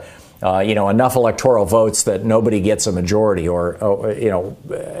Florida, enough electoral votes that nobody gets a majority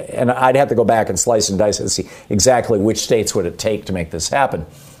and I'd have to go back and slice and dice and see exactly which states would it take to make this happen.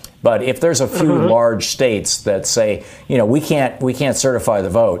 But if there's a few large states that say, we can't certify the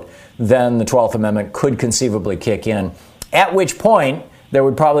vote, then the 12th Amendment could conceivably kick in, at which point there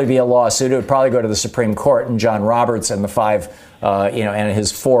would probably be a lawsuit. It would probably go to the Supreme Court, and John Roberts and the and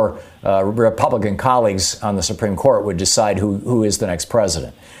his 4 Republican colleagues on the Supreme Court would decide who is the next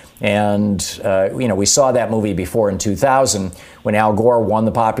president. And, we saw that movie before in 2000 when Al Gore won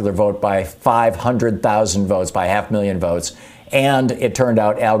the popular vote by 500,000 votes, by 500,000 votes. And it turned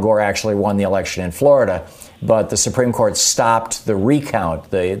out Al Gore actually won the election in Florida. But the Supreme Court stopped the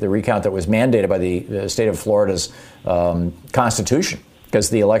recount, the recount that was mandated by the state of Florida's Constitution, because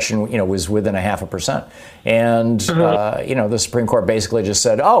the election, was within 0.5%. And, the Supreme Court basically just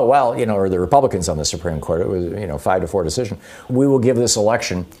said, oh, well, or the Republicans on the Supreme Court, it was, 5-4 decision. We will give this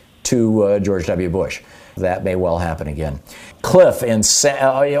election to George W. Bush. That may well happen again. Cliff,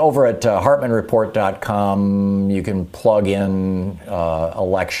 over at HartmanReport.com, you can plug in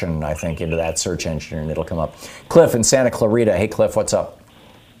election, I think, into that search engine, and it'll come up. Cliff in Santa Clarita. Hey, Cliff, what's up?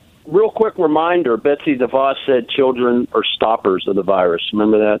 Real quick reminder, Betsy DeVos said children are stoppers of the virus.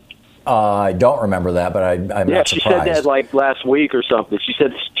 Remember that? I don't remember that, but I'm not surprised. She said that like last week or something. She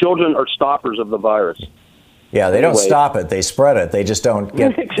said children are stoppers of the virus. Yeah, they don't stop it. They spread it. They just don't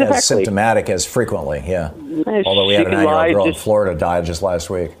get as symptomatic as frequently, yeah. Although we had a 9-year-old girl in Florida died just last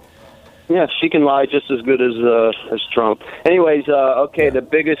week. Yeah, she can lie just as good as Trump. Anyways,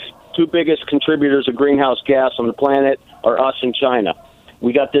 the two biggest contributors of greenhouse gas on the planet are us and China.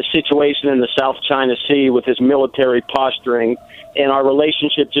 We got this situation in the South China Sea with this military posturing, and our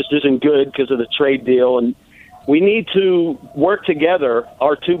relationship just isn't good because of the trade deal. And we need to work together,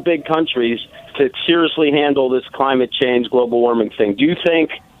 our two big countries, to seriously handle this climate change, global warming thing. Do you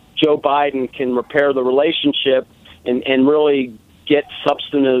think Joe Biden can repair the relationship and really get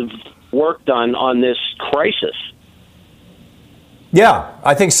substantive work done on this crisis? Yeah,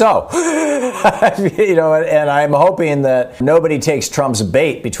 I think so. And I'm hoping that nobody takes Trump's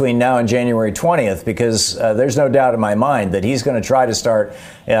bait between now and January 20th, because there's no doubt in my mind that he's going to try to start,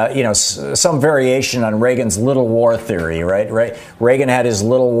 some variation on Reagan's little war theory, right? Reagan had his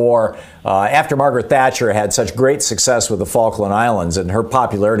little war after Margaret Thatcher had such great success with the Falkland Islands, and her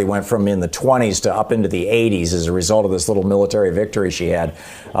popularity went from in the 20s to up into the 80s as a result of this little military victory she had.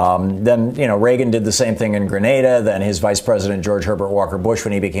 Then, Reagan did the same thing in Grenada. Then his vice president, George Herbert Walker Bush,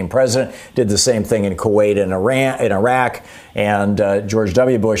 when he became president, did the same thing in Kuwait and Iraq. And George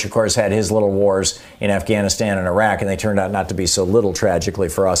W. Bush, of course, had his little wars in Afghanistan and Iraq, and they turned out not to be so little, tragically,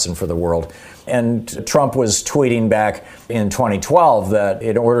 for us and for the world. And Trump was tweeting back in 2012 that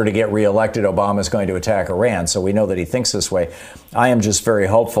in order to get reelected, Obama is going to attack Iran. So we know that he thinks this way. I am just very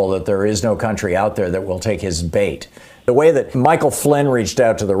hopeful that there is no country out there that will take his bait. The way that Michael Flynn reached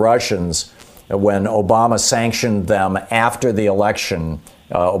out to the Russians when Obama sanctioned them after the election.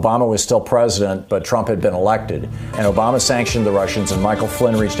 Obama was still president, but Trump had been elected. And Obama sanctioned the Russians, and Michael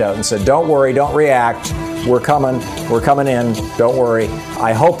Flynn reached out and said, don't worry, don't react. We're coming in. Don't worry.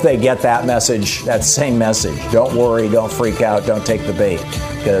 I hope they get that message, that same message. Don't worry, don't freak out, don't take the bait.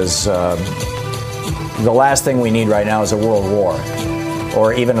 Because the last thing we need right now is a world war,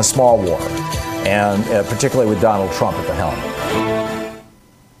 or even a small war, and particularly with Donald Trump at the helm.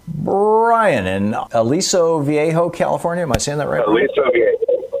 Brian in Aliso Viejo, California. Am I saying that right? Aliso Viejo.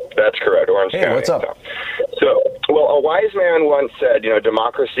 That's correct. Orange County. Hey, what's up? So, a wise man once said,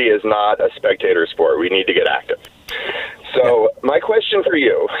 democracy is not a spectator sport. We need to get active. So, my question for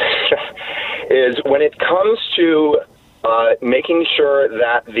you is, when it comes to making sure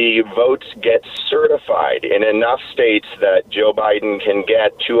that the votes get certified in enough states that Joe Biden can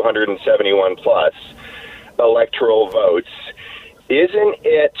get 271 plus electoral votes, isn't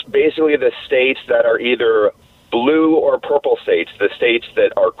it basically the states that are either blue or purple states, the states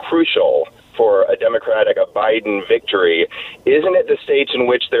that are crucial for a Biden victory? Isn't it the states in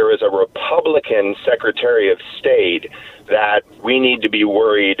which there is a Republican Secretary of State that we need to be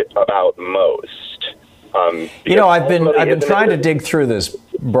worried about most? I've been trying to dig through this,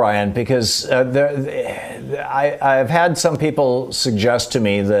 Brian, because I've had some people suggest to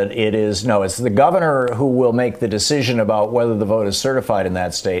me that it's the governor who will make the decision about whether the vote is certified in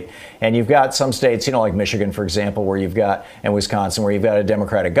that state. And you've got some states, like Michigan, for example, and Wisconsin, where you've got a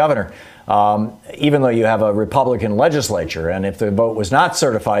Democratic governor, even though you have a Republican legislature. And if the vote was not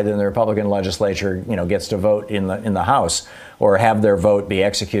certified, then the Republican legislature, gets to vote in the House or have their vote be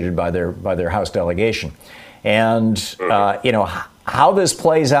executed by their House delegation. And, how this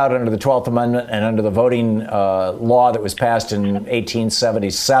plays out under the 12th Amendment and under the voting law that was passed in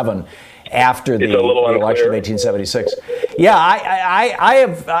 1877 after the election of 1876. Yeah,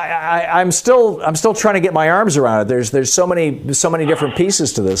 I'm still trying to get my arms around it. There's so many different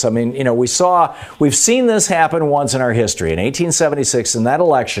pieces to this. I mean, we've seen this happen once in our history. In 1876, in that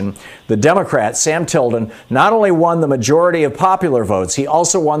election, the Democrat, Sam Tilden, not only won the majority of popular votes, he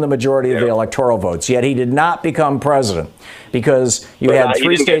also won the majority of the electoral votes, yet he did not become president because you had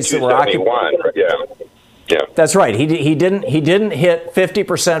three states that were occupied. Yeah. That's right. He didn't hit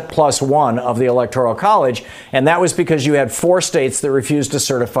 50% plus one of the Electoral College, and that was because you had 4 states that refused to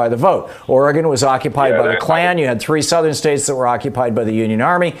certify the vote. Oregon was occupied by the Klan. You had 3 southern states that were occupied by the Union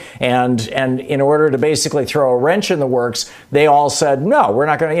Army, and in order to basically throw a wrench in the works, they all said, no, we're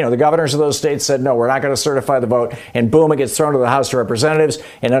not going to, the governors of those states said, no, we're not going to certify the vote, and boom, it gets thrown to the House of Representatives,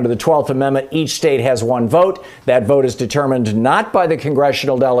 and under the 12th Amendment, each state has 1 vote. That vote is determined not by the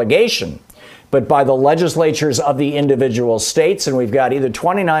congressional delegation, but by the legislatures of the individual states. And we've got either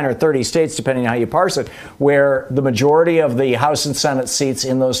 29 or 30 states, depending on how you parse it, where the majority of the House and Senate seats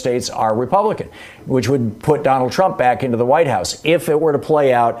in those states are Republican, which would put Donald Trump back into the White House if it were to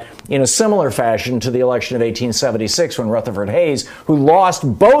play out in a similar fashion to the election of 1876 when Rutherford Hayes, who lost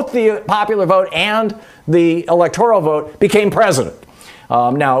both the popular vote and the electoral vote, became president.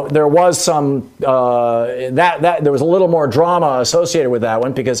 Now, there was some there was a little more drama associated with that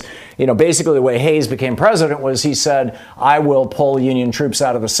one because, basically the way Hayes became president was he said, I will pull Union troops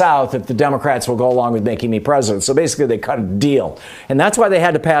out of the South if the Democrats will go along with making me president. So basically they cut a deal. And that's why they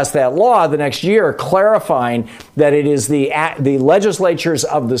had to pass that law the next year clarifying that it is the legislatures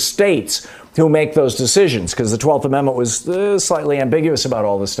of the states who make those decisions, because the 12th Amendment was slightly ambiguous about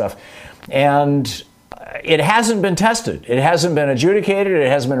all this stuff. And it hasn't been tested. It hasn't been adjudicated. It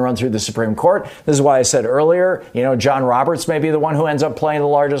hasn't been run through the Supreme Court. This is why I said earlier, John Roberts may be the one who ends up playing the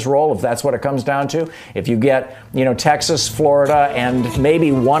largest role if that's what it comes down to. If you get, Texas, Florida, and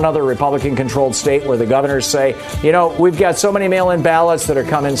maybe one other Republican-controlled state where the governors say, we've got so many mail-in ballots that are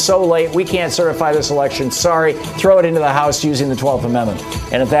coming so late, we can't certify this election. Sorry, throw it into the House using the 12th Amendment.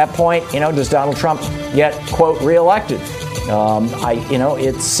 And at that point, does Donald Trump get, quote, reelected?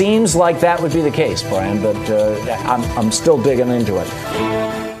 It seems like that would be the case, Brian, but I'm still digging into it.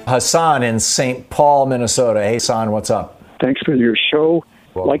 Hassan in St. Paul, Minnesota. Hey, Hassan, what's up? Thanks for your show.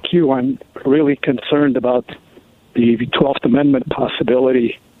 Well, like you, I'm really concerned about the 12th Amendment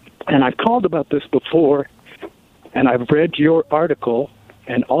possibility. And I've called about this before, and I've read your article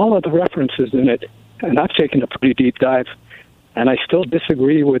and all of the references in it, and I've taken a pretty deep dive, and I still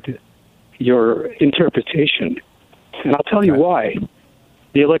disagree with your interpretation. And I'll tell you why.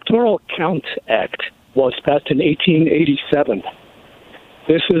 The Electoral Count Act was passed in 1887.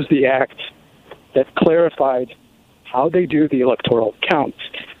 This is the act that clarified how they do the electoral count.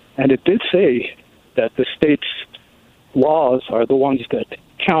 And it did say that the state's laws are the ones that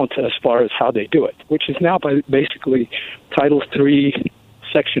count as far as how they do it, which is now basically Title III,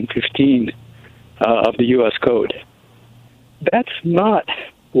 Section 15 of the U.S. Code. That's not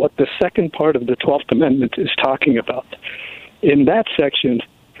what the second part of the 12th Amendment is talking about. In that section,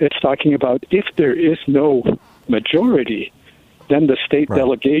 it's talking about if there is no majority, then the state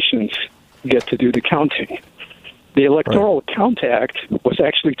delegations get to do the counting. The Electoral Count Act was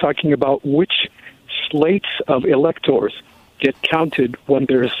actually talking about which slates of electors get counted when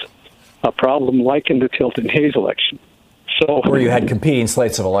there's a problem like in the Tilden-Hayes election. So, where you had competing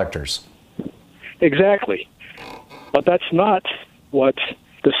slates of electors. Exactly. But that's not what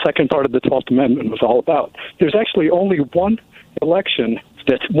the second part of the 12th Amendment was all about. There's actually only one election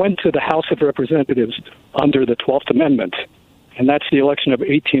that went to the House of Representatives under the 12th Amendment, and that's the election of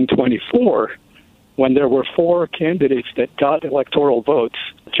 1824, when there were 4 candidates that got electoral votes.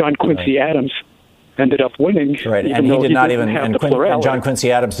 John Quincy Adams ended up winning. Right, and he did not even have the plurality. And John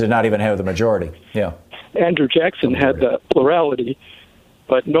Quincy Adams did not even have the majority. Yeah. Andrew Jackson had the plurality,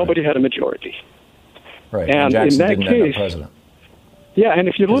 but nobody had a majority. Right, and Jackson in that didn't case, end up president. Yeah, and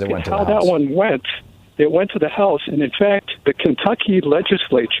if you look at how that one went, it went to the House, and in fact, the Kentucky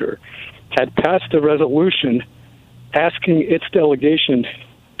legislature had passed a resolution asking its delegation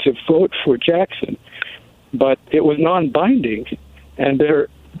to vote for Jackson, but it was non-binding, and their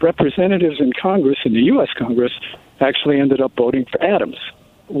representatives in Congress, in the U.S. Congress, actually ended up voting for Adams.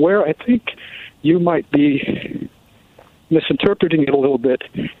 Where I think you might be misinterpreting it a little bit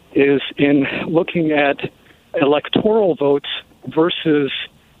is in looking at electoral votes versus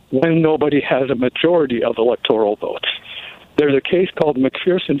when nobody has a majority of electoral votes. There's a case called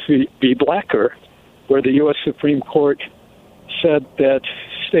McPherson v. Blacker, where the U.S. Supreme Court said that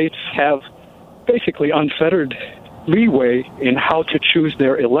states have basically unfettered leeway in how to choose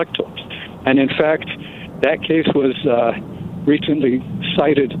their electors. And in fact, that case was recently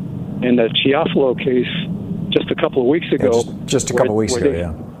cited in the Chiafalo case just a couple of weeks ago. Just a couple of weeks ago,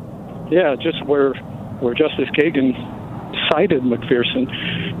 yeah. Yeah, just where Justice Kagan cited McPherson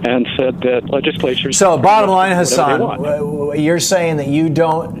and said that legislatures... So bottom line, Hassan, you're saying that you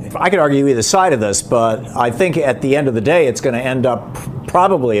don't... I could argue either side of this, but I think at the end of the day, it's going to end up,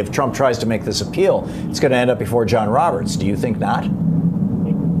 probably if Trump tries to make this appeal, it's going to end up before John Roberts. Do you think not?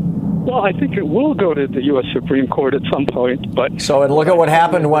 Well, I think it will go to the U.S. Supreme Court at some point, but... So, and look at what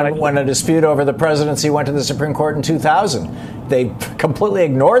happened when a dispute over the presidency went to the Supreme Court in 2000. They completely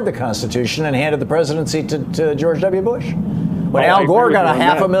ignored the Constitution and handed the presidency to George W. Bush. When Al Gore got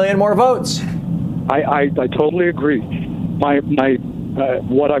 500,000 more votes. I totally agree.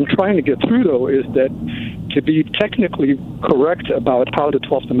 What I'm trying to get through, though, is that to be technically correct about how the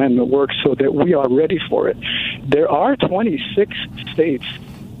 12th Amendment works so that we are ready for it, there are 26 states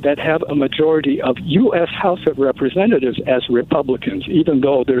that have a majority of U.S. House of Representatives as Republicans, even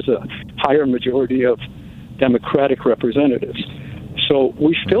though there's a higher majority of Democratic representatives. So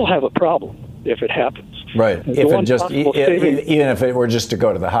we still have a problem if it happens. Right. Even if it were just to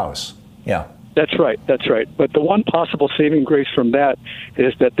go to the House. Yeah. That's right. But the one possible saving grace from that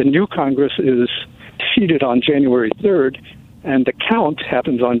is that the new Congress is seated on January 3rd, and the count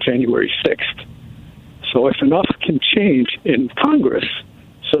happens on January 6th. So if enough can change in Congress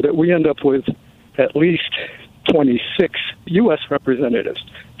so that we end up with at least 26 U.S. representatives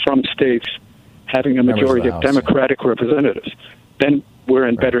from states having a majority of Democratic representatives, then we're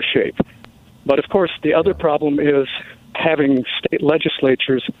in better shape. But of course, the other problem is having state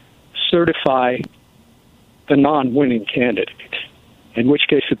legislatures certify the non-winning candidate, in which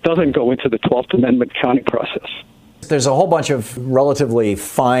case it doesn't go into the 12th Amendment counting process. There's a whole bunch of relatively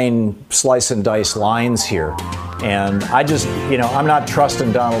fine slice and dice lines here. And I just, I'm not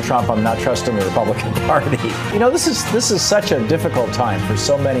trusting Donald Trump. I'm not trusting the Republican Party. This is such a difficult time for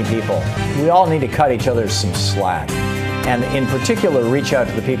so many people. We all need to cut each other some slack. And in particular, reach out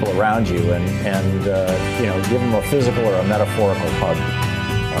to the people around you and give them a physical or a metaphorical hug.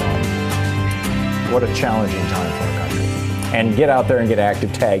 What a challenging time for our country. And get out there and get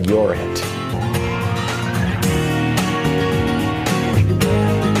active. Tag your it.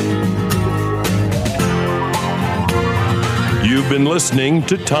 You've been listening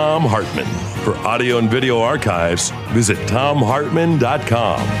to Thom Hartmann. For audio and video archives, visit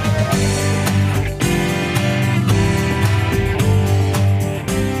thomhartmann.com.